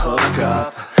and then hook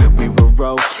up. We were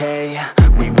okay,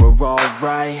 we were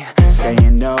alright.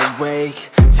 Staying awake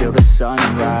till the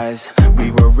sunrise. We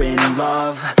were in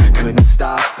love, couldn't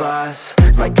stop us.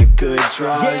 Like a good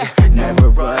drug, yeah. Never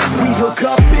enough. We hook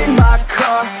up in my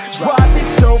car, driving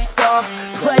so far.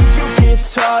 Play your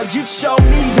guitar, you'd show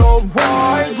me your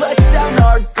art. Let down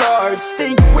our guards,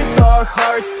 think with our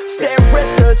hearts. Stare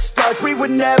at the stars, we were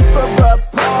never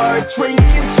apart.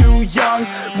 Drinking too young,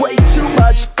 way too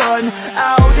much fun.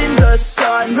 Out in the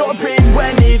sun, open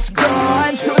when it's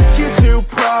gone. Took you to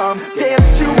prom,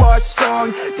 dance to our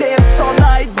song. Dance all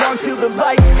night long till the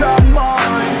lights come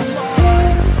on.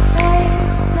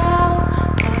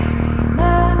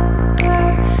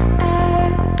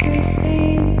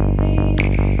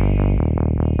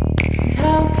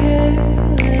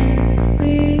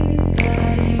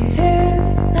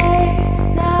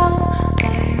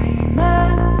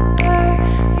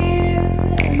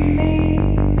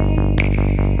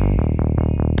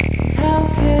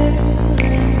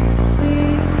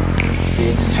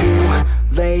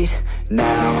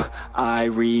 Now I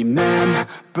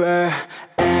remember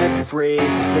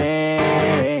everything,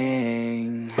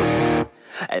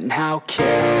 and how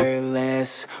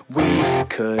careless we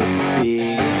could be,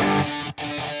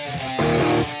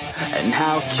 and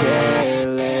how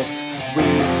careless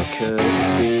we could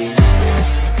be,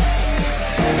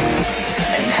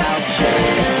 and how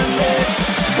careless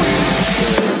we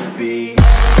could be.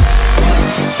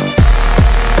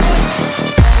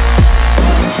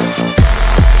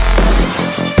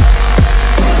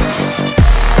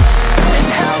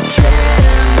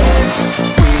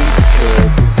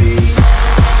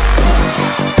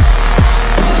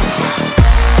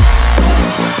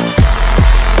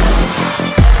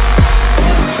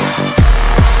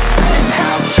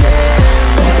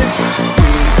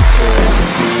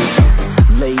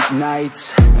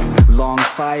 Nights, long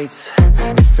fights,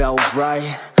 it felt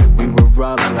right, we were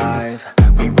alive.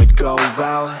 We would go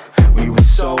out, we were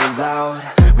so loud,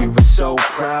 we were so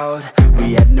proud,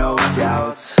 we had no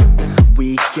doubts.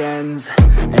 Weekends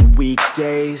and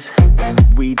weekdays,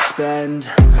 we'd spend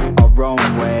our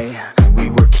own way. We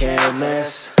were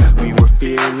careless, we were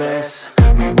fearless,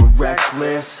 we were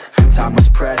reckless, time was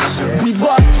precious. We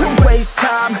loved to waste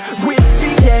time,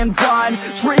 whiskey and wine,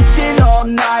 drinking all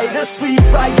night, asleep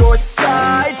by your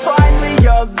side. Finally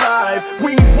alive,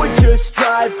 we would just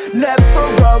drive, never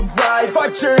arrive.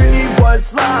 Our journey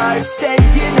was live,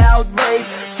 staying out late,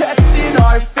 testing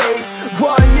our fate,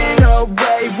 running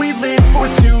away. We live for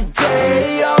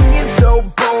today, young and so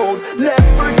bold,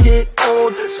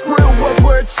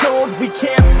 told we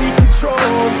can't be controlled.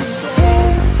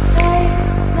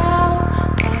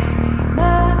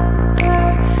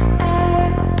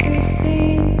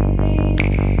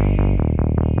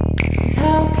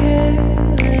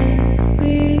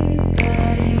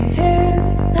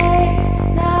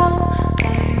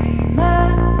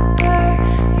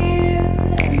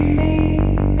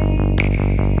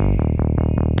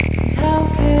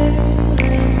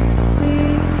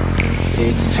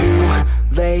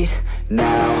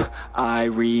 Now I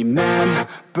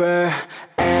remember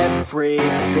everything,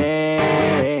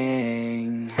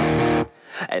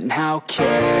 and how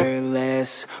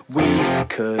careless we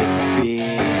could be,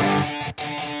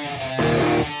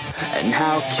 and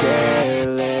how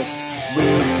careless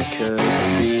we could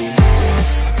be,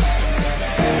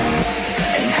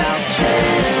 and how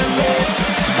careless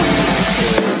we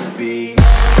could be.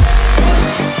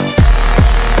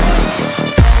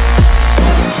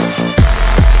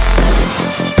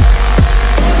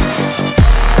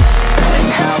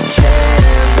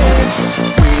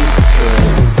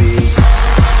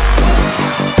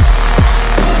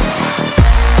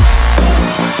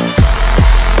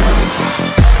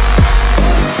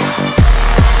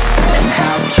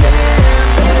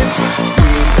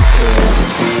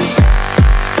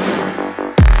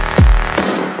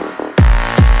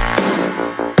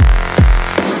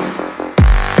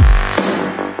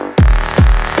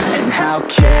 How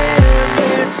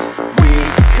careless we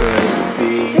could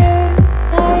be. It's too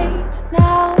late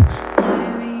now, I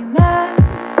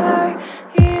remember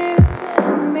you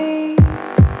and me,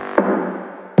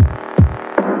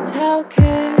 and how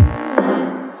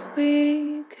careless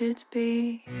we could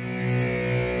be.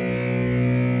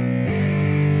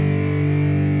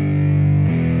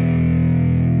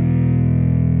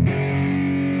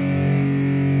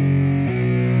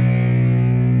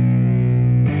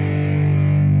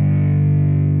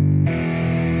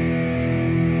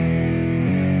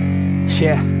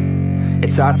 Yeah,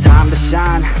 it's our time to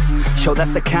shine. Show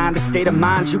that's the kind of state of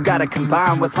mind you gotta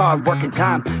combine with hard work and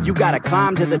time. You gotta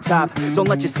climb to the top. Don't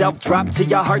let yourself drop till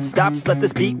your heart stops. Let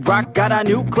this beat rock. Got a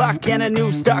new clock and a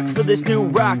new stock for this new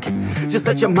rock. Just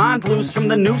let your mind loose from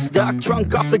the new stock.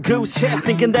 Drunk off the goose, yeah,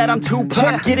 thinking that I'm too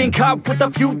pop. Getting caught with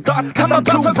a few thoughts cause I'm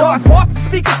too lost. Off the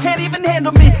speakers can't even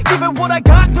handle me. Giving what I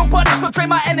got, nobody's gonna drain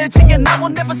my energy. And I will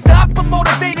never stop, I'm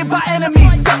motivated by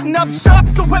enemies. Setting up shop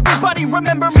so everybody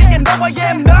remember me. And though I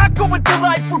am not going through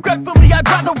life regretfully, I'd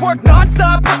rather work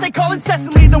non-stop, what they call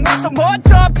incessantly, than work some odd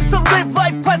job just to live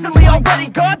life pleasantly. Already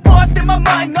got lost in my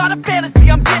mind, not a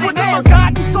fantasy, I'm getting it.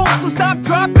 Forgotten soul, so stop,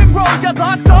 drop, and roll. You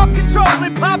lost all control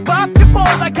and pop off your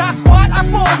ball. I got squat, I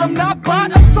fall, I'm not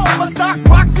bought, I'm sold. My stock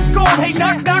rocks, it's gold. Hey,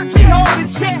 knock, knock, me home.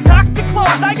 It's shit, talk to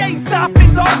close. I ain't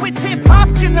stopping though, it's hip-hop,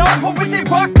 you know. Or is it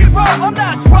rock and roll? I'm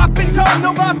not dropping down,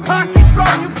 no, my pocket's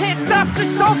grown. You can't stop the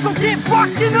show, so get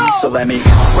rockin' on. So let me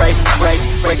break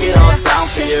it all down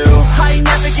for you. I ain't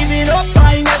never giving up,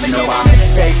 I ain't never giving up.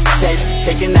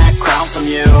 Taking that crown from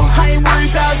you. I ain't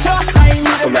worried about you, I ain't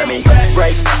never. So let me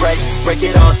break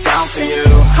it all down for you.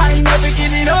 I ain't never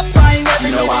giving up, I ain't never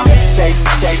giving up.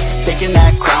 Taking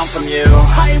that crown from you.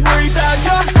 I ain't worried about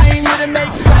you, I ain't here to make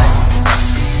it back.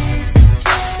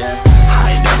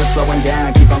 I ain't never slowing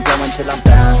down, keep on going till I'm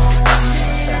down.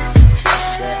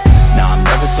 No, I'm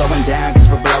never slowing down, cause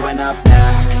we're blowing up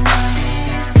now.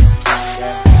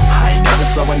 I ain't never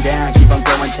slowing down, keep on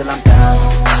going till I'm down.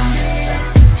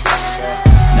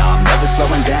 No, I'm never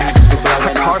slowing down, cause we're blowing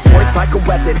up now. Hard words like a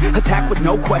weapon, attack with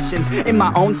no questions. In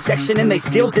my own section and they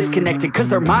still disconnected, cause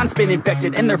their mind's been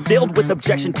infected and they're filled with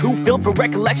objection. Too filled for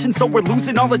recollection, so we're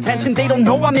losing all attention. They don't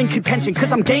know I'm in contention,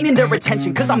 cause I'm gaining their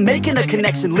attention, cause I'm making a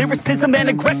connection. Lyricism and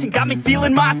aggression got me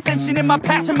feeling my ascension. In my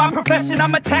passion, my profession,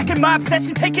 I'm attacking my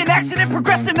obsession, taking action and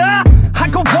progressing. I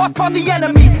go off on the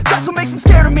enemy, that's what makes them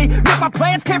scared of me. Make my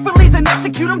plans carefully, then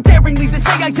execute them daringly. They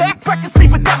say I act recklessly,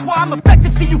 but that's why I'm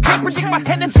effective. See, you can't predict my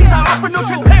tendencies, I offer no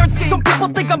transparency. Some people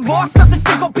think I'm lost, others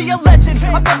think I'll be a legend.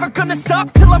 I'm never gonna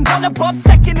stop till I'm one above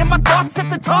second. And my thoughts at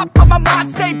the top, but my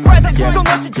mind stay present. Don't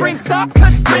let your dreams stop,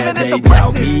 cause dreaming is a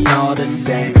blessing. They tell me all the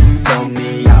same, told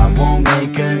me I won't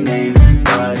make a name.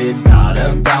 But it's not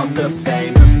about the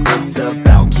fame, it's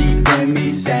about keeping me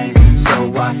sane.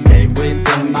 So I stay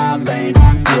within my lane,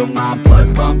 feel my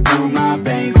blood pump through my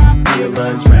veins. Feel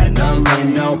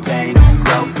adrenaline, no pain,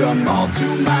 welcome all to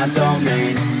my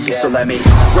domain. So let me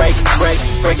break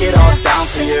it all down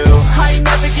for you. I ain't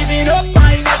never giving up,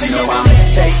 I ain't never giving up.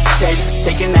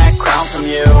 Taking that crown from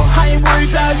you. I ain't worried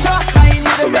about you, I ain't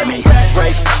never. So let me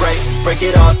break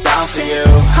it all down for you.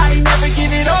 I ain't never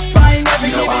giving up, I ain't never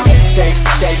giving up.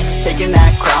 Taking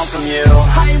that crown from you.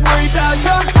 I ain't worried about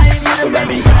you, I ain't never. So let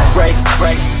me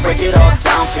break it all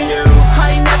down for you.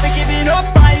 I ain't never giving up.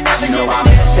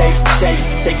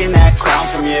 taking that crown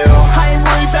from you. I ain't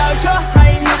worried about ya,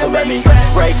 I ain't here So to let me make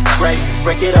friends.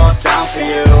 break it all down for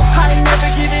you. I ain't never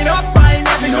giving up, I ain't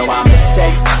never You know giving I'm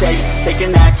in.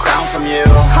 taking that crown from you.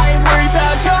 I ain't worried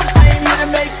about ya, I ain't here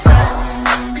to make friends.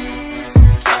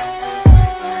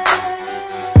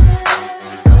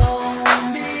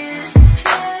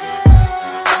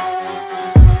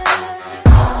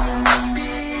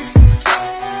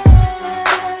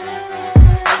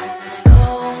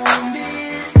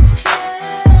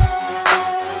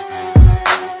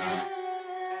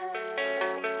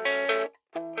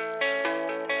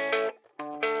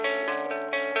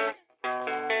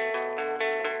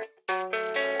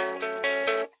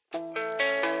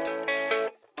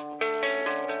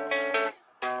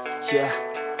 Yeah,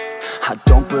 I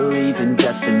don't believe in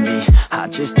destiny, I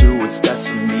just do what's best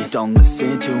for me. Don't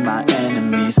listen to my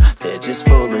enemies, they're just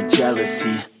full of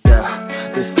jealousy.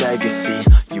 Yeah, this legacy,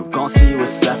 you gon' see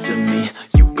what's left of me.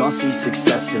 You gon' see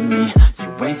success in me,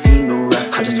 you ain't seen the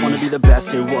rest of me. I just wanna be the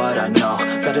best at what I know,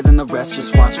 better than the rest,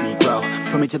 just watch me grow.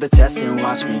 Put me to the test and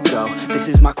watch me go. This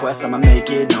is my quest, I'ma make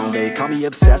it known. They call me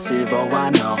obsessive, oh I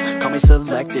know. Call me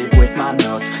selective with my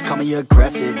notes, call me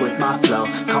aggressive with my flow,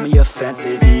 call me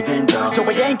offensive even though Yo,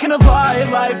 I ain't gonna lie,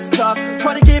 life's tough.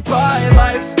 Try to get by,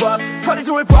 life's rough. Try to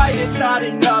do it right, it's not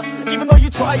enough. Even though you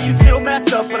try, you still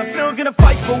mess up. But I'm still gonna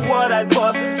fight for what I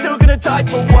love, still gonna die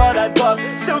for what I love,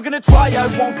 still gonna try, I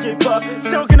won't give up,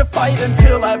 still gonna fight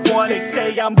until I've won. They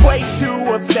say I'm way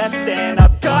too obsessed and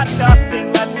I've got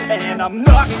nothing left, and I'm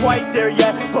not quite there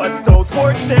yet, but those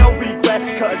words they'll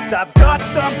regret, cause I've got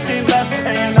something left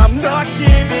and I'm not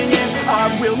giving in.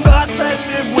 I will not let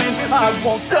them win, I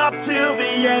won't stop till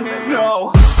the end,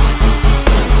 no.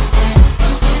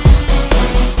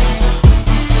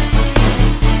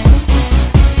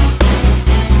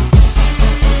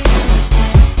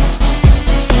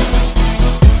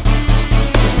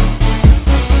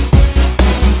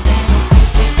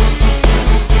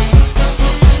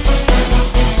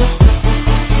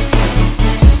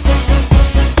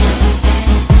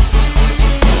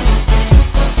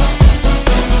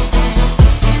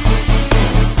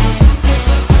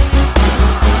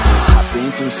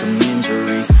 some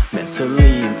injuries,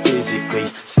 mentally and physically.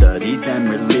 Studied them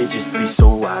religiously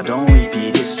so I don't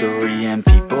repeat history. And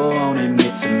people won't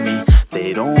admit to me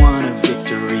they don't want a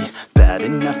victory bad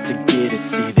enough to get a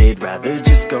C. They'd rather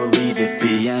just go leave it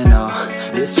be. And oh,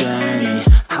 this journey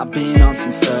I've been on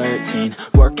since 13,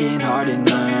 working hard and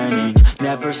learning,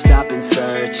 never stopping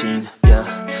searching. Yeah,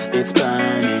 it's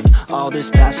burning, all this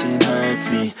passion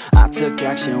hurts me. I took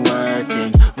action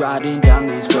working, writing down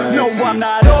these words. No, I'm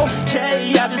not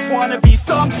okay, I just wanna be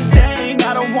something.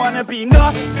 I don't wanna be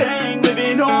nothing,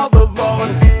 living all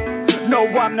alone. No,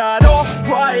 I'm not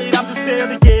alright, I'm just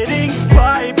barely getting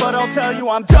by. But I'll tell you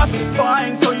I'm just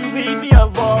fine, so you leave me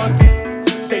alone.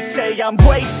 They say I'm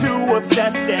way too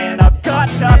obsessed and I've got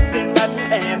nothing left,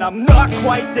 and I'm not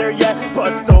quite there yet,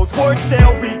 but those words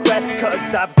they'll regret,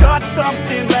 cause I've got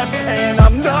something left and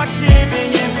I'm not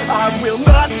giving in. I will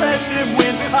not let them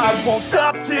win, I won't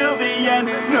stop till the end,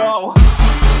 no.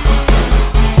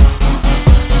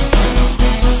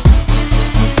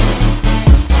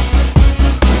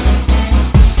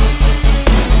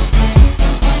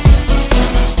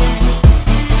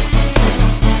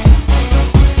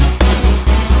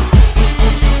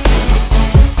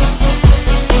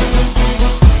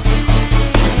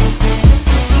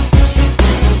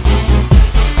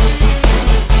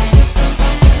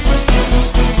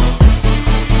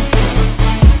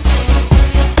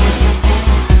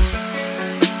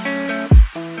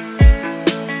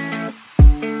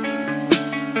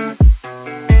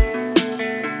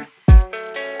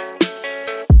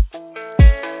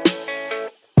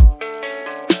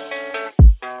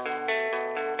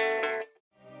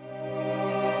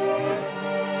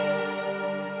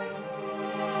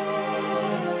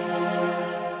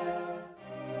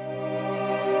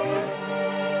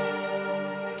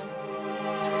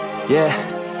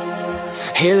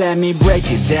 Yeah, here let me break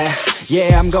it down.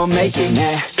 Yeah, I'm gonna make it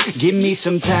now. Give me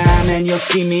some time and you'll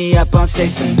see me up on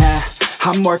stage somehow.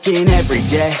 I'm working every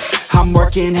day, I'm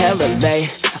working hella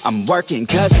late. I'm working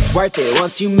cause it's worth it,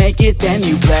 once you make it then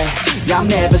you play. I'm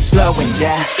never slowing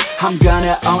down, I'm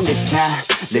gonna own this town.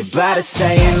 Live by the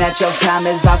saying that your time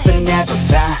is lost but never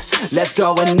found. Let's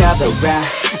go another round,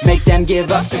 make them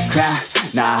give up the crown.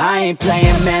 Nah, I ain't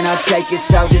playing man, I'll take it,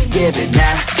 so just give it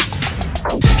now.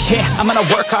 Yeah, I'm gonna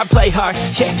work hard, play hard.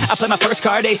 Yeah, I play my first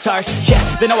card, ace hard. Yeah,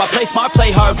 they know I play smart,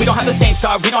 play hard. We don't have the same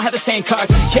star, we don't have the same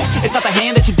cards. Yeah, it's not the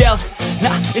hand that you dealt.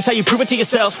 Nah, it's how you prove it to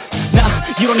yourself. Nah,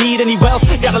 you don't need any wealth.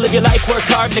 Gotta live your life, work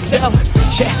hard and excel.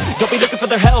 Yeah, don't be looking for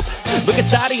their help. Look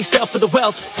inside of yourself for the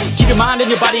wealth. Keep your mind and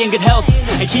your body in good health.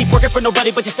 And keep working for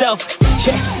nobody but yourself.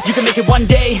 Yeah, you can make it one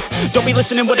day. Don't be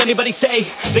listening what anybody say.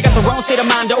 They got their own state of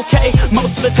mind, okay.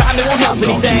 Most of the time they won't help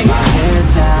anything. Keep my head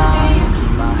down.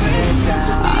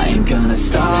 I ain't gonna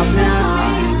stop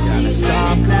now.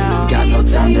 Got no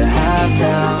time to have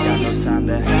doubts. I'm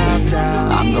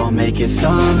gonna make it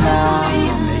somehow.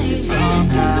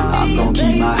 I'm gonna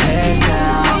keep my head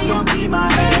down.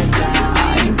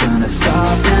 I ain't gonna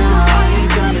stop now.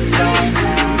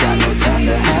 Got no time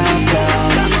to have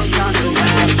doubts.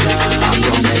 I'm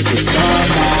gonna make it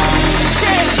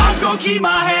somehow. I'm gonna keep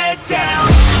my head down.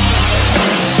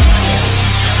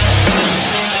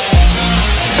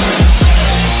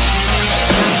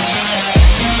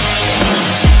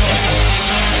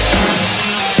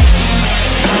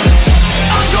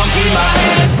 Keep my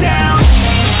head down.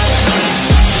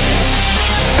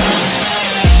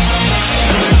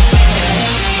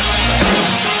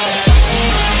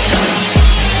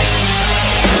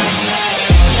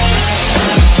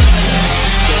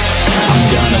 I'm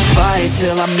gonna fight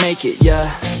till I make it, yeah.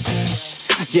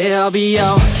 Yeah, I'll be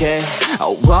okay.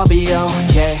 Oh, I'll be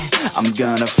okay. I'm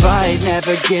gonna fight,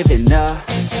 never giving up.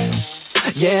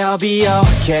 Yeah, I'll be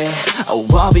okay. Oh,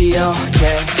 I'll be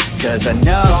okay. 'Cause I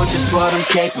know just what I'm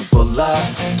capable of.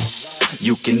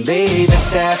 You can leave if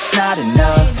that's not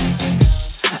enough.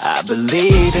 I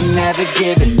believe in never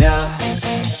giving up.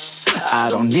 I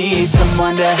don't need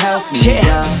someone to help me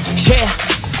up.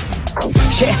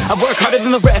 Yeah, I work harder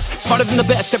than the rest, smarter than the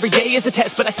best. Every day is a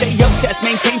test, but I stay obsessed.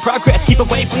 Maintain progress, keep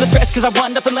away from the stress, 'cause I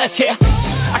want nothing less, yeah.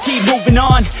 I keep moving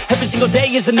on, every single day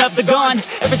is another gone.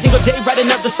 Every single day write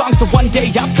another song, so one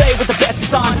day I'll play with the best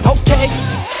is on. Okay,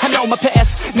 I know my path,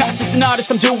 not just an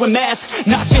artist, I'm doing math.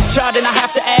 Not just charting, I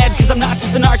have to add, 'cause I'm not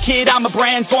just an art kid, I'm a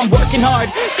brand. So I'm working hard,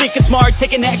 thinking smart,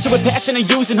 taking action with passion and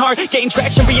using heart. Getting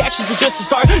traction, reactions are just a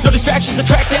start. No distractions,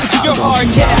 attract them to your heart,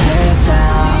 yeah.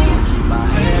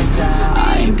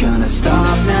 I ain't gonna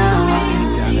stop now.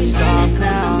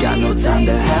 Got no time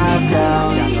to have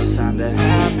doubts.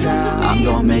 I'm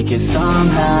gonna make it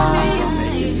somehow.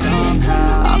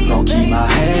 I'm gonna keep my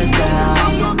head down.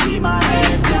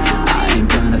 I ain't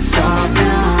gonna stop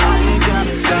now.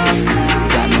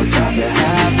 Got no time to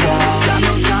have doubts.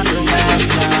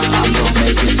 I'm gonna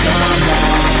make it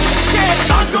somehow.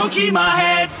 Yeah, I'm gonna keep my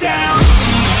head down.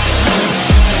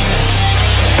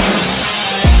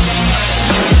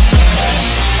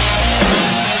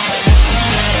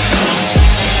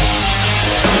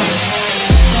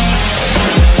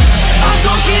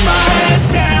 Keep my head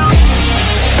down.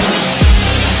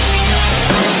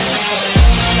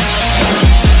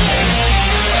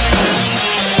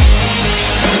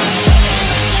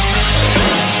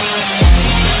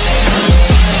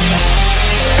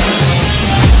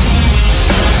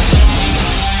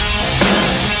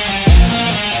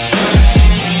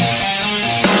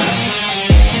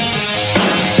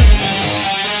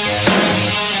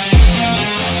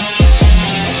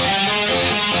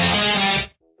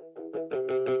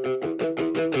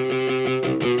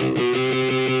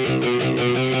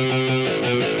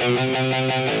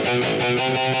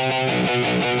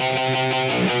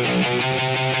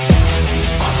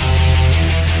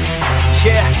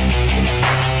 Yeah,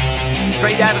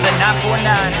 straight out of the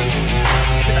 949.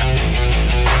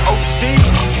 OC.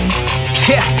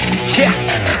 Yeah,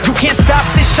 you can't stop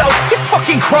this show. It's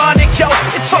fucking chronic, yo.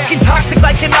 It's fucking toxic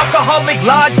like an alcoholic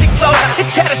logic flow. It's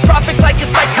catastrophic like a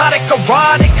psychotic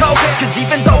erotic code. 'Cause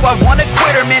even though I wanna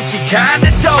quit her, man, she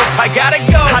kinda dope. I gotta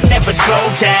go. I never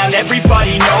slow down,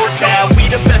 everybody knows now. We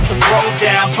the best to throw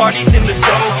down, parties in the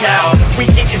SoCal. We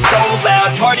getting so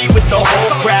loud, party with the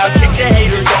whole crowd. Kick the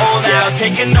haters all out,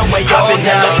 taking away all doubt. I've been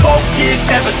hella focused,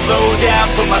 never slow down.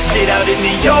 Put my shit out in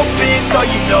the open, so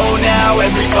you know now.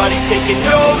 Everybody's taking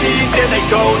notice, there they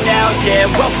go now. Yeah,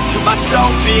 welcome to my show,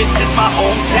 bitch, this my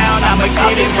hometown. I'ma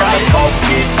get it right.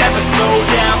 Focused, never slow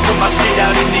down. Put my shit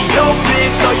out in the open,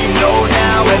 so you know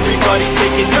now. Everybody's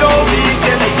taking notice,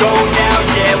 there they go now.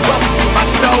 Yeah, welcome to my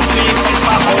show, bitch, this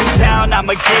my hometown.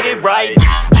 I'ma get it right.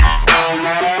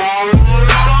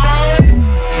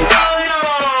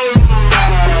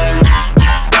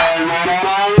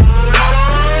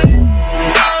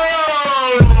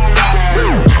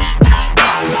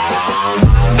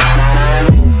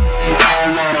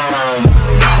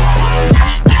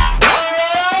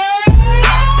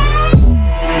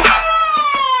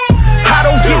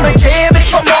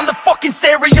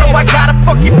 I got a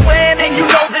fucking plan and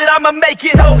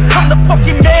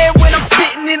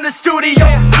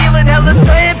Feeling hella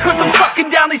slammed cause I'm sucking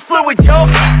down these fluids, yo.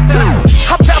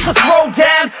 I'm about to throw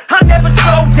down, I never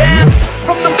slow down.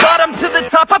 From the bottom to the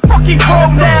top, I fucking grow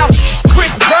now.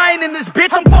 Chris Bryant in this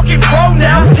bitch, I'm fucking pro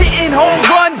now. Hitting home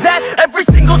runs at every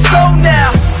single show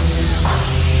now.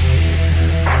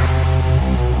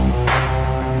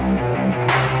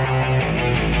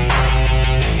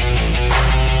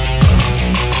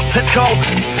 Let's go.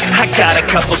 I got a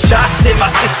couple shots in my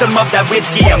system of that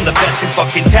whiskey. I'm the best in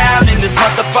fucking town in this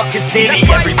motherfucking city.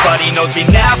 Everybody knows me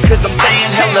now cause I'm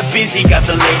staying hella busy. Got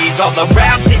the ladies all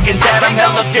around thinking that I'm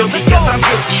hella filthy cause I'm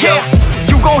guilty, yo.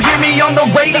 You gon' hear me on the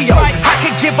radio. I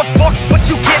could give a fuck what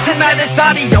you get tonight is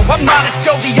audio. I'm modest,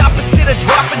 yo, the opposite of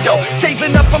dropping dough.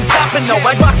 Saving up, I'm stopping, no.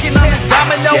 I rockin' on this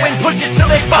domino and push it till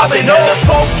they fallin', no. Never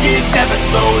focus, never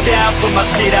slow down. Put my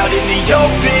shit out in the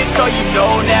open, so you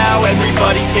know now.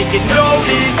 Everybody's taking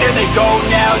notice, there they go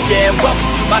now. Yeah,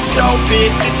 welcome to my show,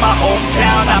 bitch. It's my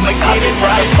hometown, I'ma get it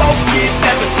right. Focus,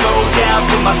 never slow down.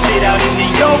 Put my shit out in the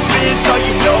open, so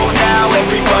you know now.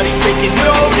 Everybody's taking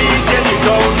notice, there they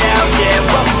go now. Yeah,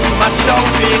 welcome to my show,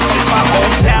 bitch. It's my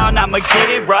hometown, I'ma get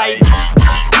it right.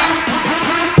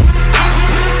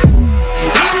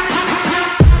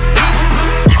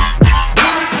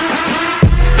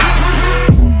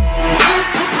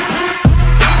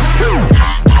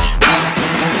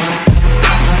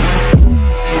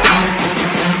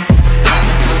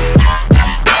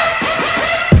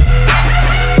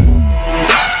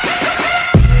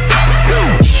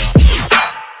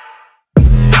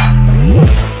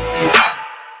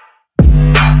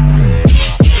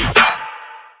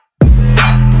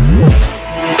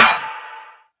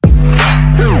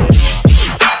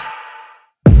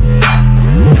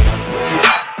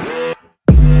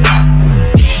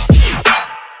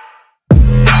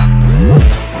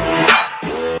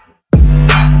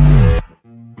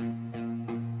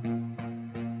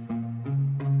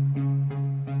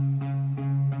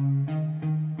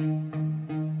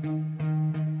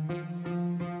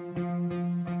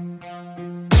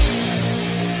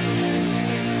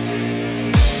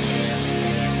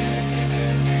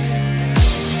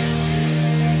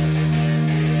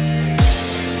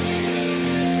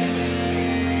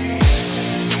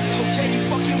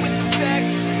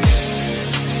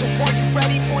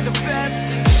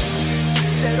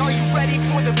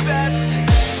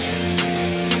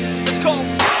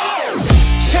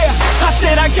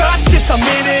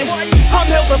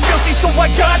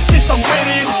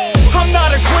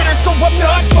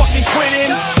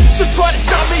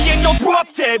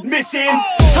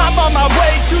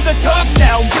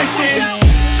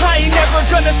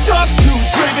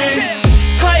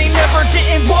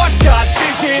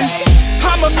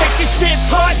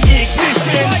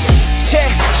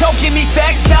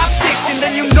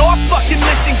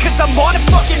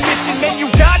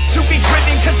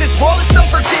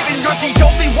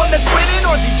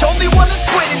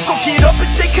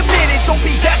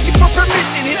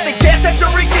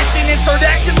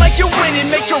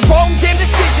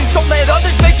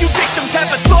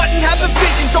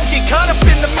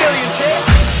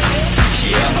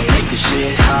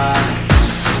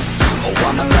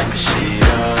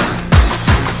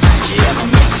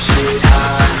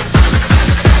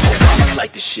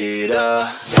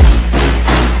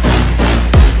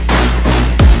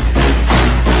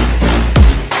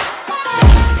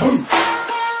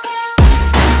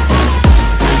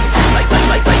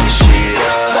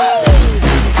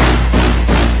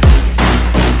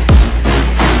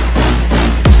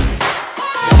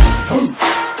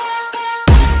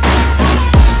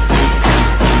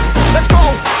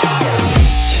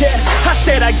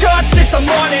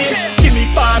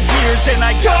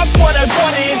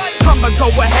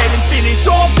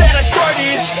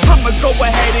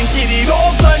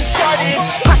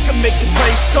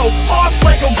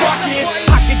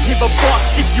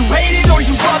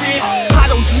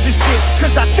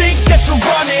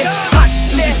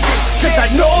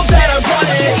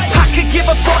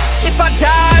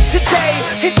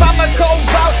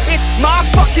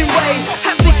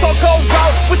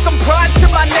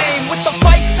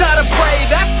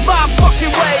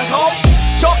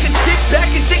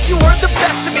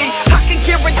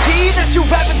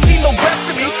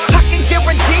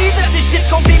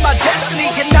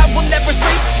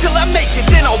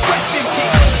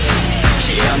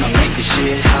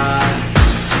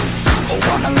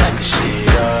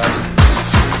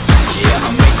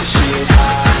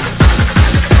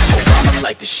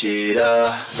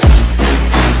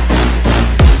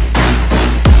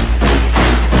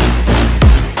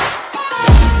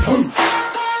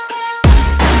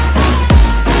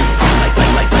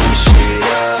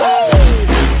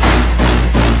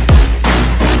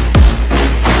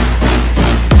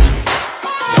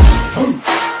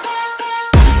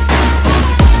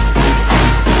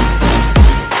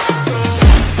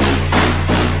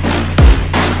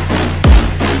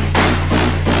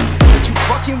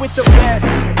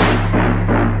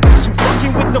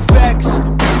 the facts.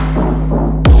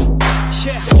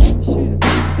 Yeah.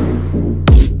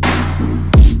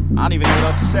 I don't even know what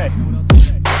else to say.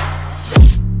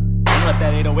 I'll let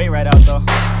that 808 right out though.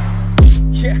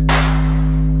 Yeah.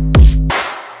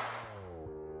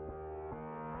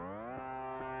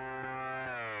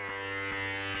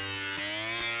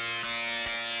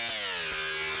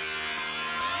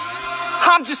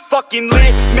 I'm just fucking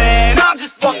lit, man, I'm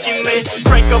just fucking lit.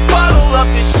 Drank a bottle of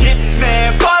this shit,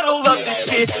 man, bottle of this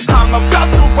shit. I'm about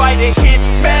to write a hit,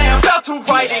 man, about to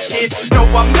write a hit. No,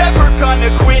 I'm never gonna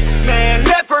quit, man,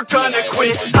 never gonna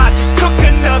quit. I just took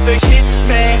another hit,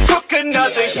 man, took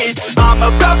another hit. I'm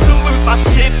about to lose my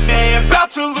shit, man, about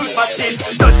to lose my shit.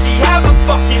 Does she have a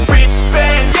fucking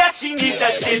wristband? Yeah, she needs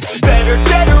that shit. Better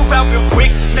get her out real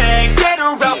quick, man, get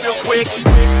her out real quick.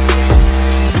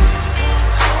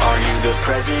 Are you the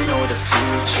present or the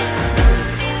future?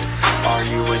 Are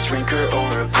you a drinker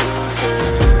or a boozer?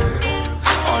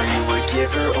 Are you a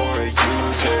giver or a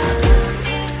user?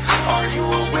 Are you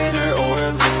a winner or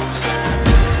a loser?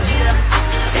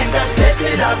 Yeah. And I said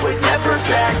that I would never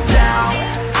back down.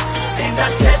 And I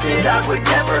said that I would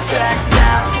never back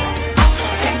down.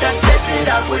 And I said that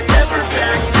I would never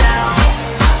back down.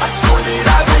 I swore that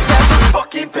I would never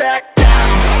fucking back down.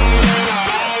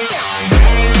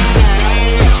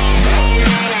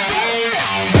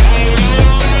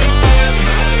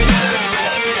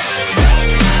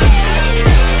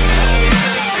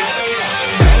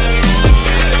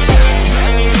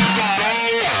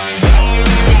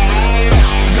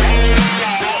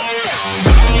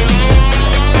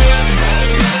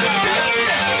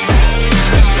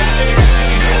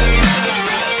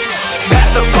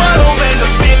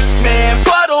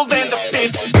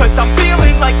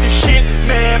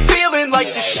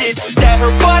 Yeah,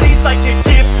 her body's like a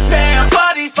gift, man,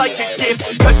 body's like a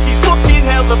gift. Cause she's looking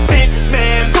hella fit,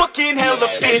 man, looking hella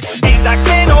fit. And I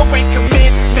can't always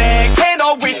commit, man, can't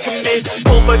always commit.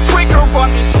 Pull the trigger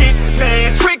on this shit,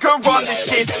 man, trigger on this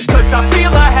shit. Cause I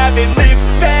feel I haven't lived,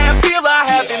 man, feel I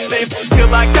haven't lived. Till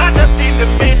I got nothing to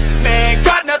miss, man,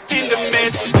 got nothing to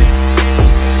miss.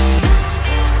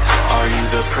 Are you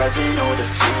the present or the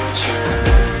future?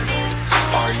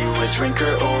 Are you a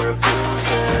drinker or a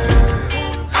boozer?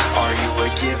 Are you a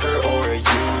giver or a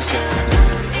user?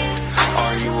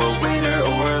 Are you a winner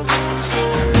or a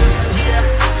loser?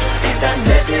 Yeah. And I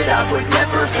said that I would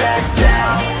never back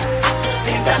down.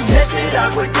 And I said that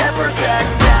I would never back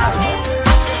down.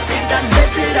 And I said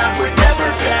that I would never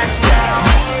back down.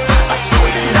 I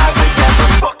swore that I would never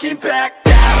fucking back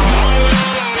down.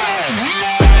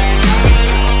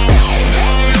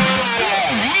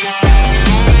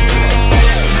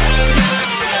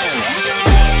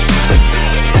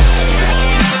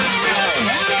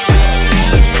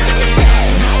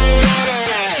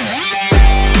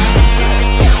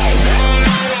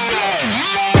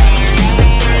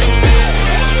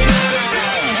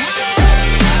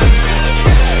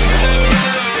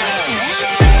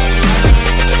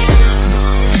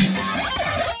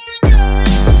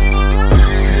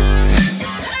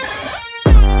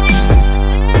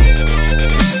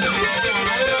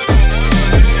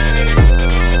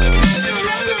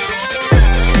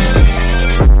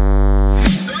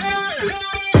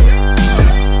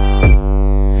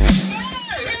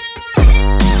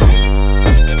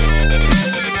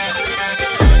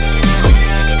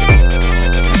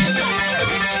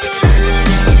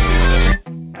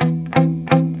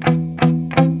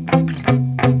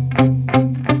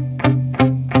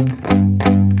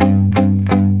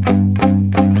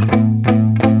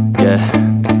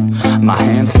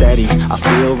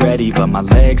 But my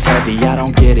legs heavy, I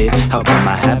don't get it. How come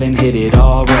I haven't hit it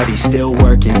already? Still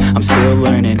working, I'm still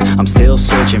learning, I'm still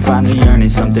searching. Finally earning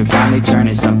something, finally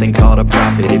turning something called a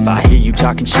profit. If I hear you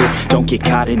talking shit, don't get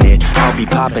caught in it. I'll be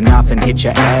popping off and hit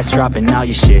your ass, dropping all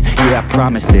your shit. Yeah, I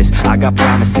promise this, I got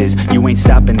promises. You ain't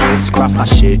stopping this, cross my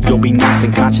shit, you'll be knocked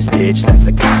unconscious, bitch. That's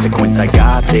the consequence, I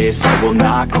got this, I will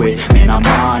not quit. Man, I'm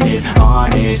on it,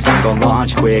 honest. I'm gonna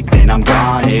launch quick, then I'm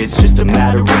gone. It's just a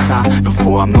matter of time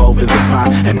before I'm over the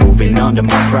climb and moving under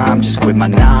my prime. Just quit my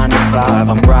 9 to 5,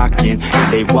 I'm rocking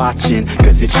and they watching,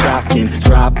 cause it's shocking.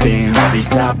 Dropping all these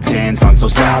top 10 songs, so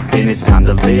stopping. It's time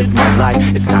to live my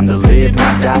life, it's time to live,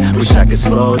 not die. Wish I could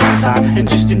slow down time and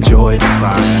just enjoy the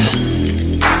climb.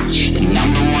 And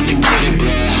I'm the one to get it, bro.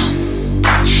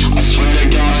 I swear to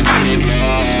God I get it,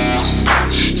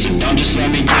 bro. So don't just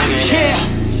let me get it.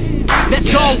 Yeah, let's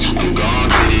go. I'm gonna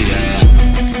get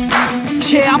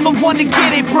it, yeah, I'm the one to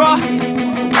get it, bro.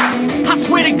 I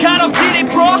swear to God I'll get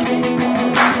it, bro.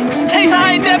 Hey,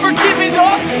 I ain't never giving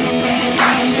up.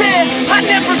 Yeah, I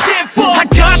never give up. I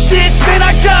got this, man,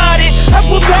 I got it. I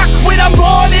will not quit, I'm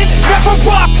on it. Never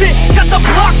rock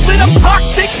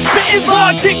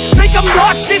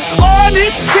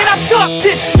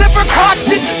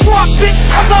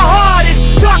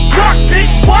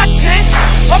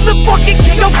fucking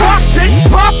king of rock, bitch.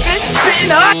 Profit,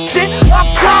 spitting hot shit, off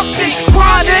topic,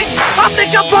 chronic. I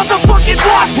think I'm motherfucking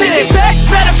lost it. Making back,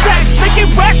 matter of fact, making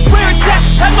racks where it's at.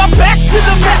 Have my back to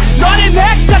the mat, not an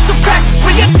act, that's a fact.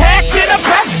 We attack in a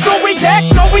pack, no react,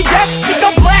 no react. Think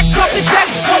I'm black, off his back,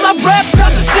 while I rap,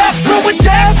 not to step. Throw a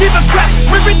jab, give a crap,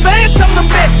 we're advanced, I'm the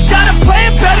man. Gotta play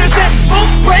it better than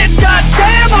most brands,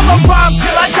 goddamn. I'ma rhyme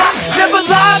till I die, never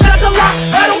lie, that's a lie.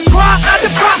 I don't try, I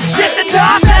defy, get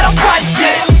denied, that I'm right,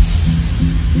 yeah.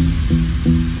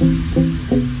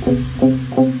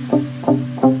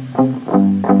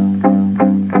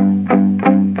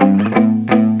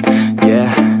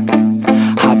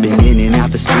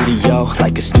 The studio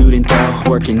like a student though,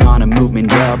 working on a movement,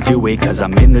 yeah, I'll do it cause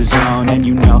I'm in the zone. And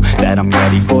you know that I'm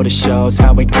ready for the shows.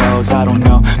 How it goes, I don't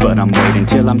know, but I'm waiting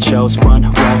till I'm chose. Front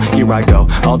row, here I go.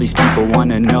 All these people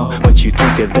wanna know what you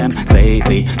think of them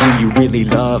lately. Do you really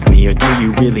love me or do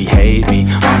you really hate me?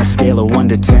 On a scale of 1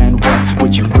 to 10, what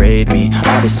would you grade me?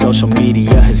 All this social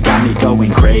media has got me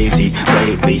going crazy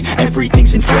lately.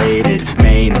 Everything's inflated,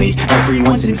 mainly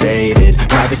everyone's invaded.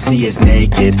 Privacy is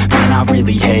naked, man, I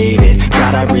really hate it.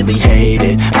 God, I really hate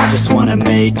it. I just wanna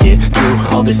make it through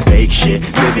all this fake shit.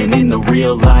 Living in the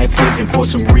real life, living for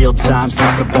some real times.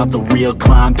 Talk about the real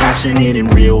climb, passionate in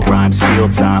real rhymes. Steal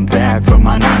time back from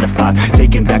my 9 to 5,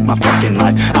 taking back my fucking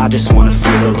life. I just wanna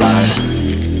feel alive.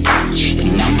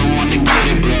 And I'm the one to get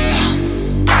it, bro.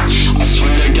 I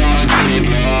swear to God I get it,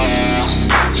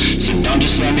 bro. So don't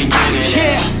just let me get it.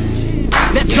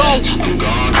 Yeah, let's go. I'm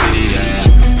gonna get it, yeah.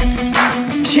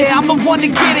 Yeah, I'm the one to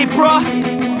get it, bro.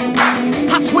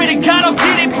 I swear to God I'll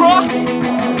get it, bro.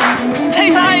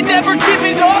 Hey, I ain't never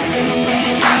giving up.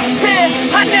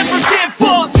 Yeah, I never give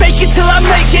up. Fake it till I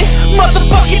make it,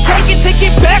 motherfucking take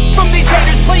it back from these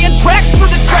haters. Playing tracks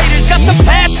for the traitors. Got the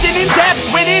passion in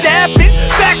depths when it happens.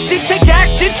 Factions take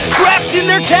actions, drafting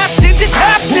their captains. It's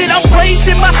happening, I'm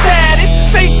raising my status,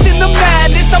 facing the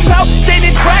madness. I'm out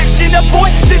gaining traction,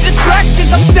 avoid the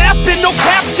distractions. I'm snapping, no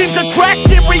captions,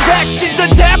 attracting reactions.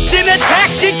 Adapting,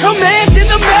 attacking, commanding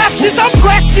the masses. I'm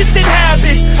practicing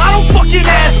habits, I don't fucking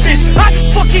ask this, I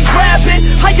just fucking grab it.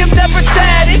 I am never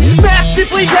static,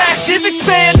 massively active,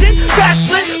 expanding,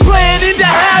 backslid, planning to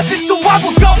have it. So I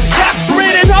will go capture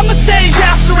it, and I'ma stay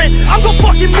after it. I'm gon'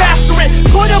 fucking master it,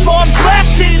 put them on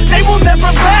blast it. They will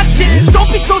never last it, don't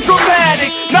be so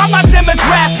dramatic. Not my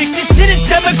demographic, this shit is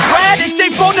democratic. They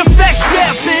phone effects,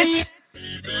 yeah, bitch.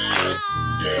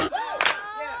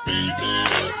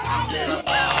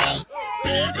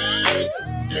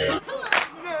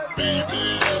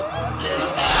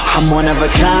 I'm one of a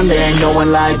kind, there ain't no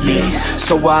one like me.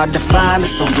 So hard to find,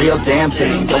 it's the real damn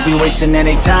thing. Don't be wasting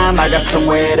any time, I got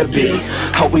somewhere to be.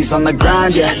 Always on the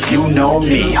grind, yeah, you know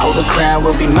me. Hold the crown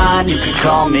will be mine, you can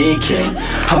call me king.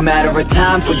 A matter of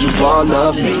time for you all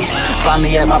love me. Find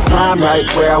me at my prime, right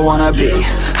where I wanna be.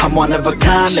 I'm one of a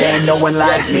kind, there ain't no one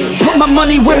like me. Put my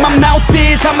money where my mouth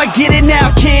is, I'ma get it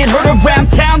now, kid. Heard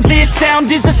around town, this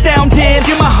sound is astounding.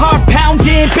 Feel my heart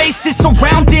pounding, bass is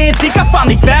surrounding. Think I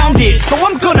finally found it, so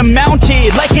I'm gonna mount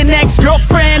it. Like an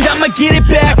ex-girlfriend, I'ma get it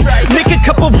back. Make a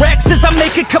couple racks as I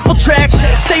make a couple tracks.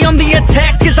 Stay on the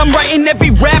attack as I'm writing every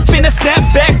rap in a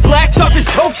snapback. Black off this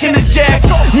coke and this jack.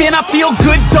 Man, I feel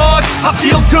good, dog, I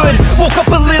feel good. Woke up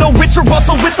a little richer,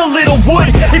 also with a little wood.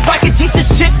 If I could teach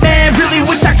this shit, man, really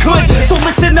wish I could. So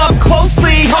listen up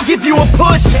closely, I'll give you a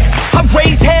push. I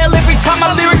raise hell every time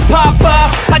my lyrics pop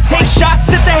off. I take shots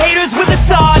at the haters with a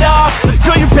sawed off.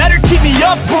 Girl, you better keep me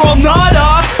up or I'll nod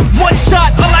off. One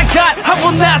shot, all I got, I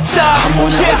will not stop. I'm one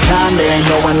of a kind, there ain't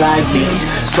no one like me.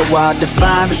 So hard to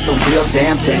find, it's the real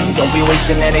damn thing. Don't be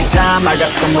wasting any time, I got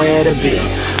somewhere to be.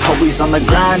 Always on the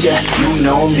grind, yeah, you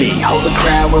know me. Hold the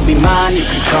crown will be mine, you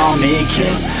can call me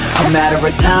king. A matter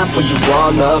of time for you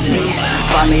all love me.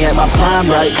 Find me at my prime,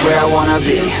 right where I wanna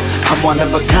be. I'm one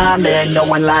of a kind, there ain't no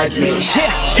one like me.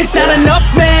 Yeah, it's not enough,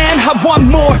 man, I want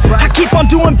more. I keep on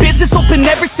doing business, open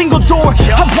every single door.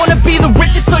 I wanna be the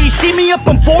richest, so you see me up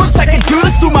on Forbes. I can do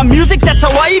this through my music, that's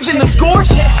how I even the score.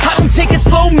 I don't take it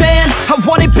slow, man, I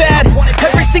want it bad.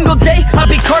 Every single day, I'll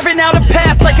be carving out a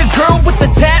path. Like a girl with a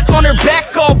tat on her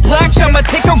back, all black. I'ma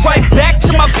take her right back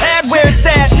to my pad where it's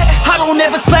at. I don't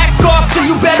ever slack off, so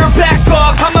you better back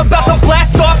off. I'm about to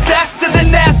blast off faster than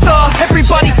NASA.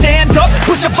 Everybody stand up,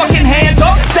 put your fucking hands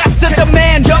up, that's the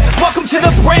demand up. Welcome to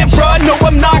the brand, bruh, no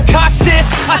I'm not cautious.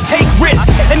 I take risks,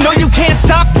 and no you can't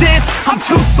stop this, I'm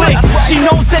too slick. She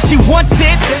knows that she wants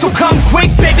it, so come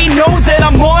quick, baby, know that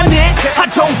I'm on it. I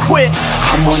don't quit.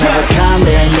 I'm one of a kind,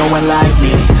 there ain't no one like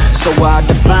me. So hard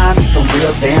to find, it's the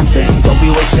real damn thing. Don't be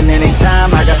wasting any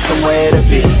time, I got somewhere to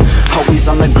be. Always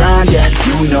on the grind, yeah,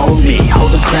 you know me.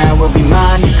 Hold the crown will be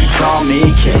mine, you could call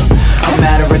me king. A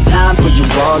matter of time for you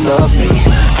all love me.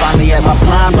 Finally at my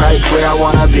prime, right where I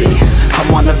wanna be.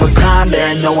 I'm one of a kind, there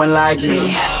ain't no one like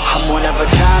me. I'm one of a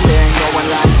kind, there ain't no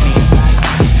one like me.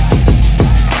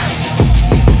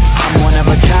 I'm one of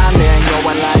a kind, there ain't no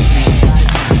one like me.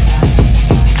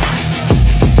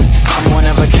 I'm one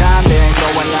of a kind, there ain't no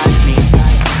one like me.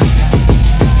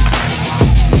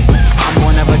 I'm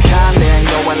one of a kind, there ain't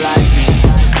no one like me.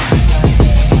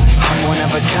 I'm one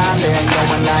of a kind, there ain't no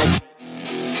one like me.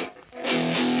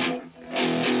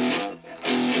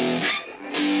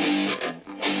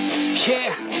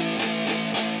 Yeah,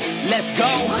 let's go.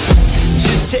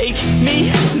 Just take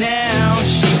me now.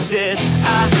 She said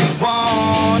I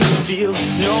wanna feel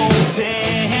no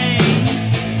pain.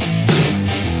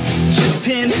 Just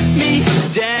pin me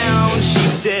down. She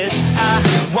said I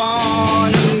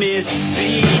wanna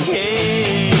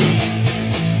misbehave.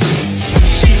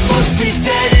 She looks me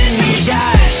dead in the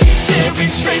eyes. She's staring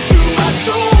straight through my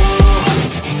soul.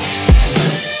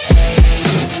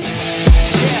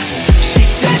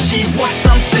 She wants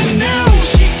something new,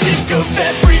 she's sick of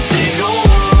everything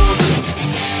old.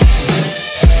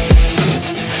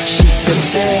 She said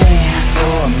stay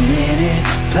for a minute,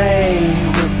 play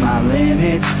with my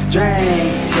limits,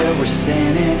 drink till we're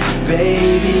sinning,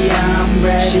 baby I'm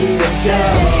ready. She said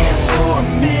stay for a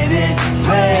minute,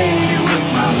 play with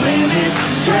my limits,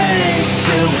 drink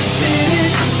till we're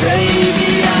sinning,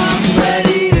 baby I'm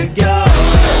ready to go.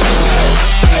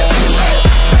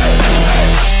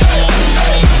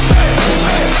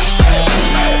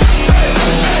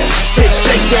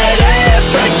 Shake that ass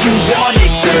like you want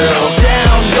it, girl.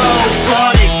 Down low,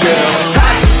 flaunt it, girl.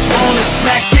 I just wanna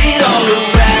smack it all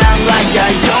around like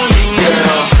I own it,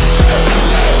 girl.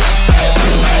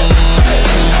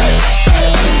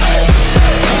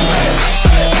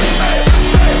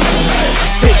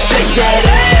 Shake that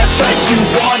ass like you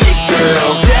want it,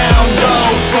 girl. Down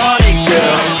low, flaunt it,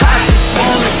 girl. I just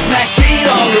wanna smack it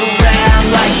all around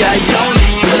like I own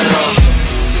it, girl.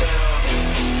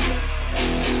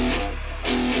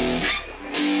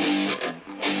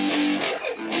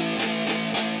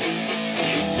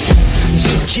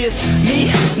 Kiss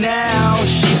me now,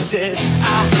 she said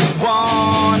I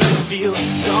wanna feel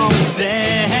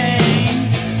something.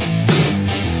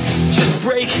 Just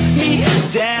break me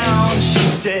down, she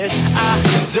said I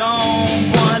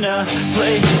don't wanna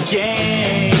play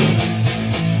games.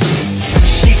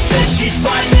 She said she's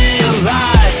finally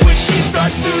alive when she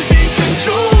starts losing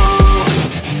control.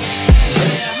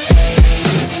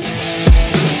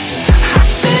 I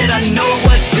said I know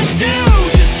what to do,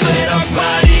 just let our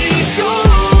bodies go.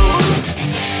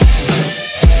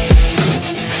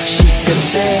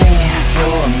 Stay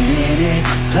for a minute,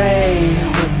 play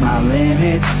with my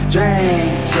limits,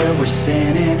 drink till we're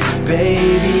sinning,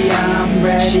 baby I'm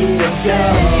ready. She said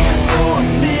stay for a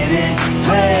minute,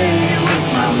 play with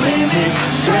my limits,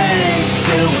 drink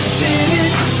till we're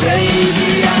sinning,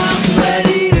 baby I'm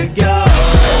ready to go.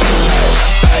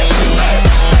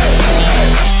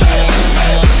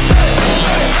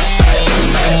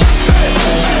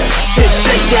 Said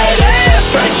shake that ass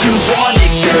like you want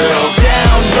it, girl.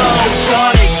 Down low,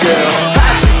 flaunt it, girl.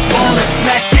 I just wanna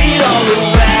smack it all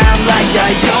around like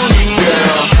I own it,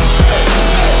 girl.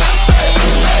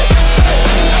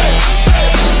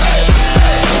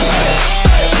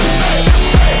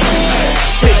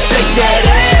 Say shake that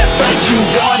ass like you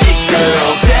want it, girl.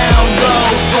 Down low,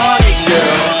 flaunt it,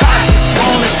 girl. I just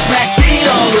wanna smack it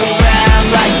all around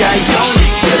like I own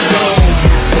it, girl.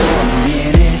 For a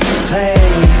minute, play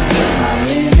with my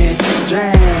limits,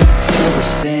 drink till we're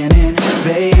sinning,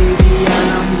 baby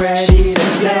I'm ready.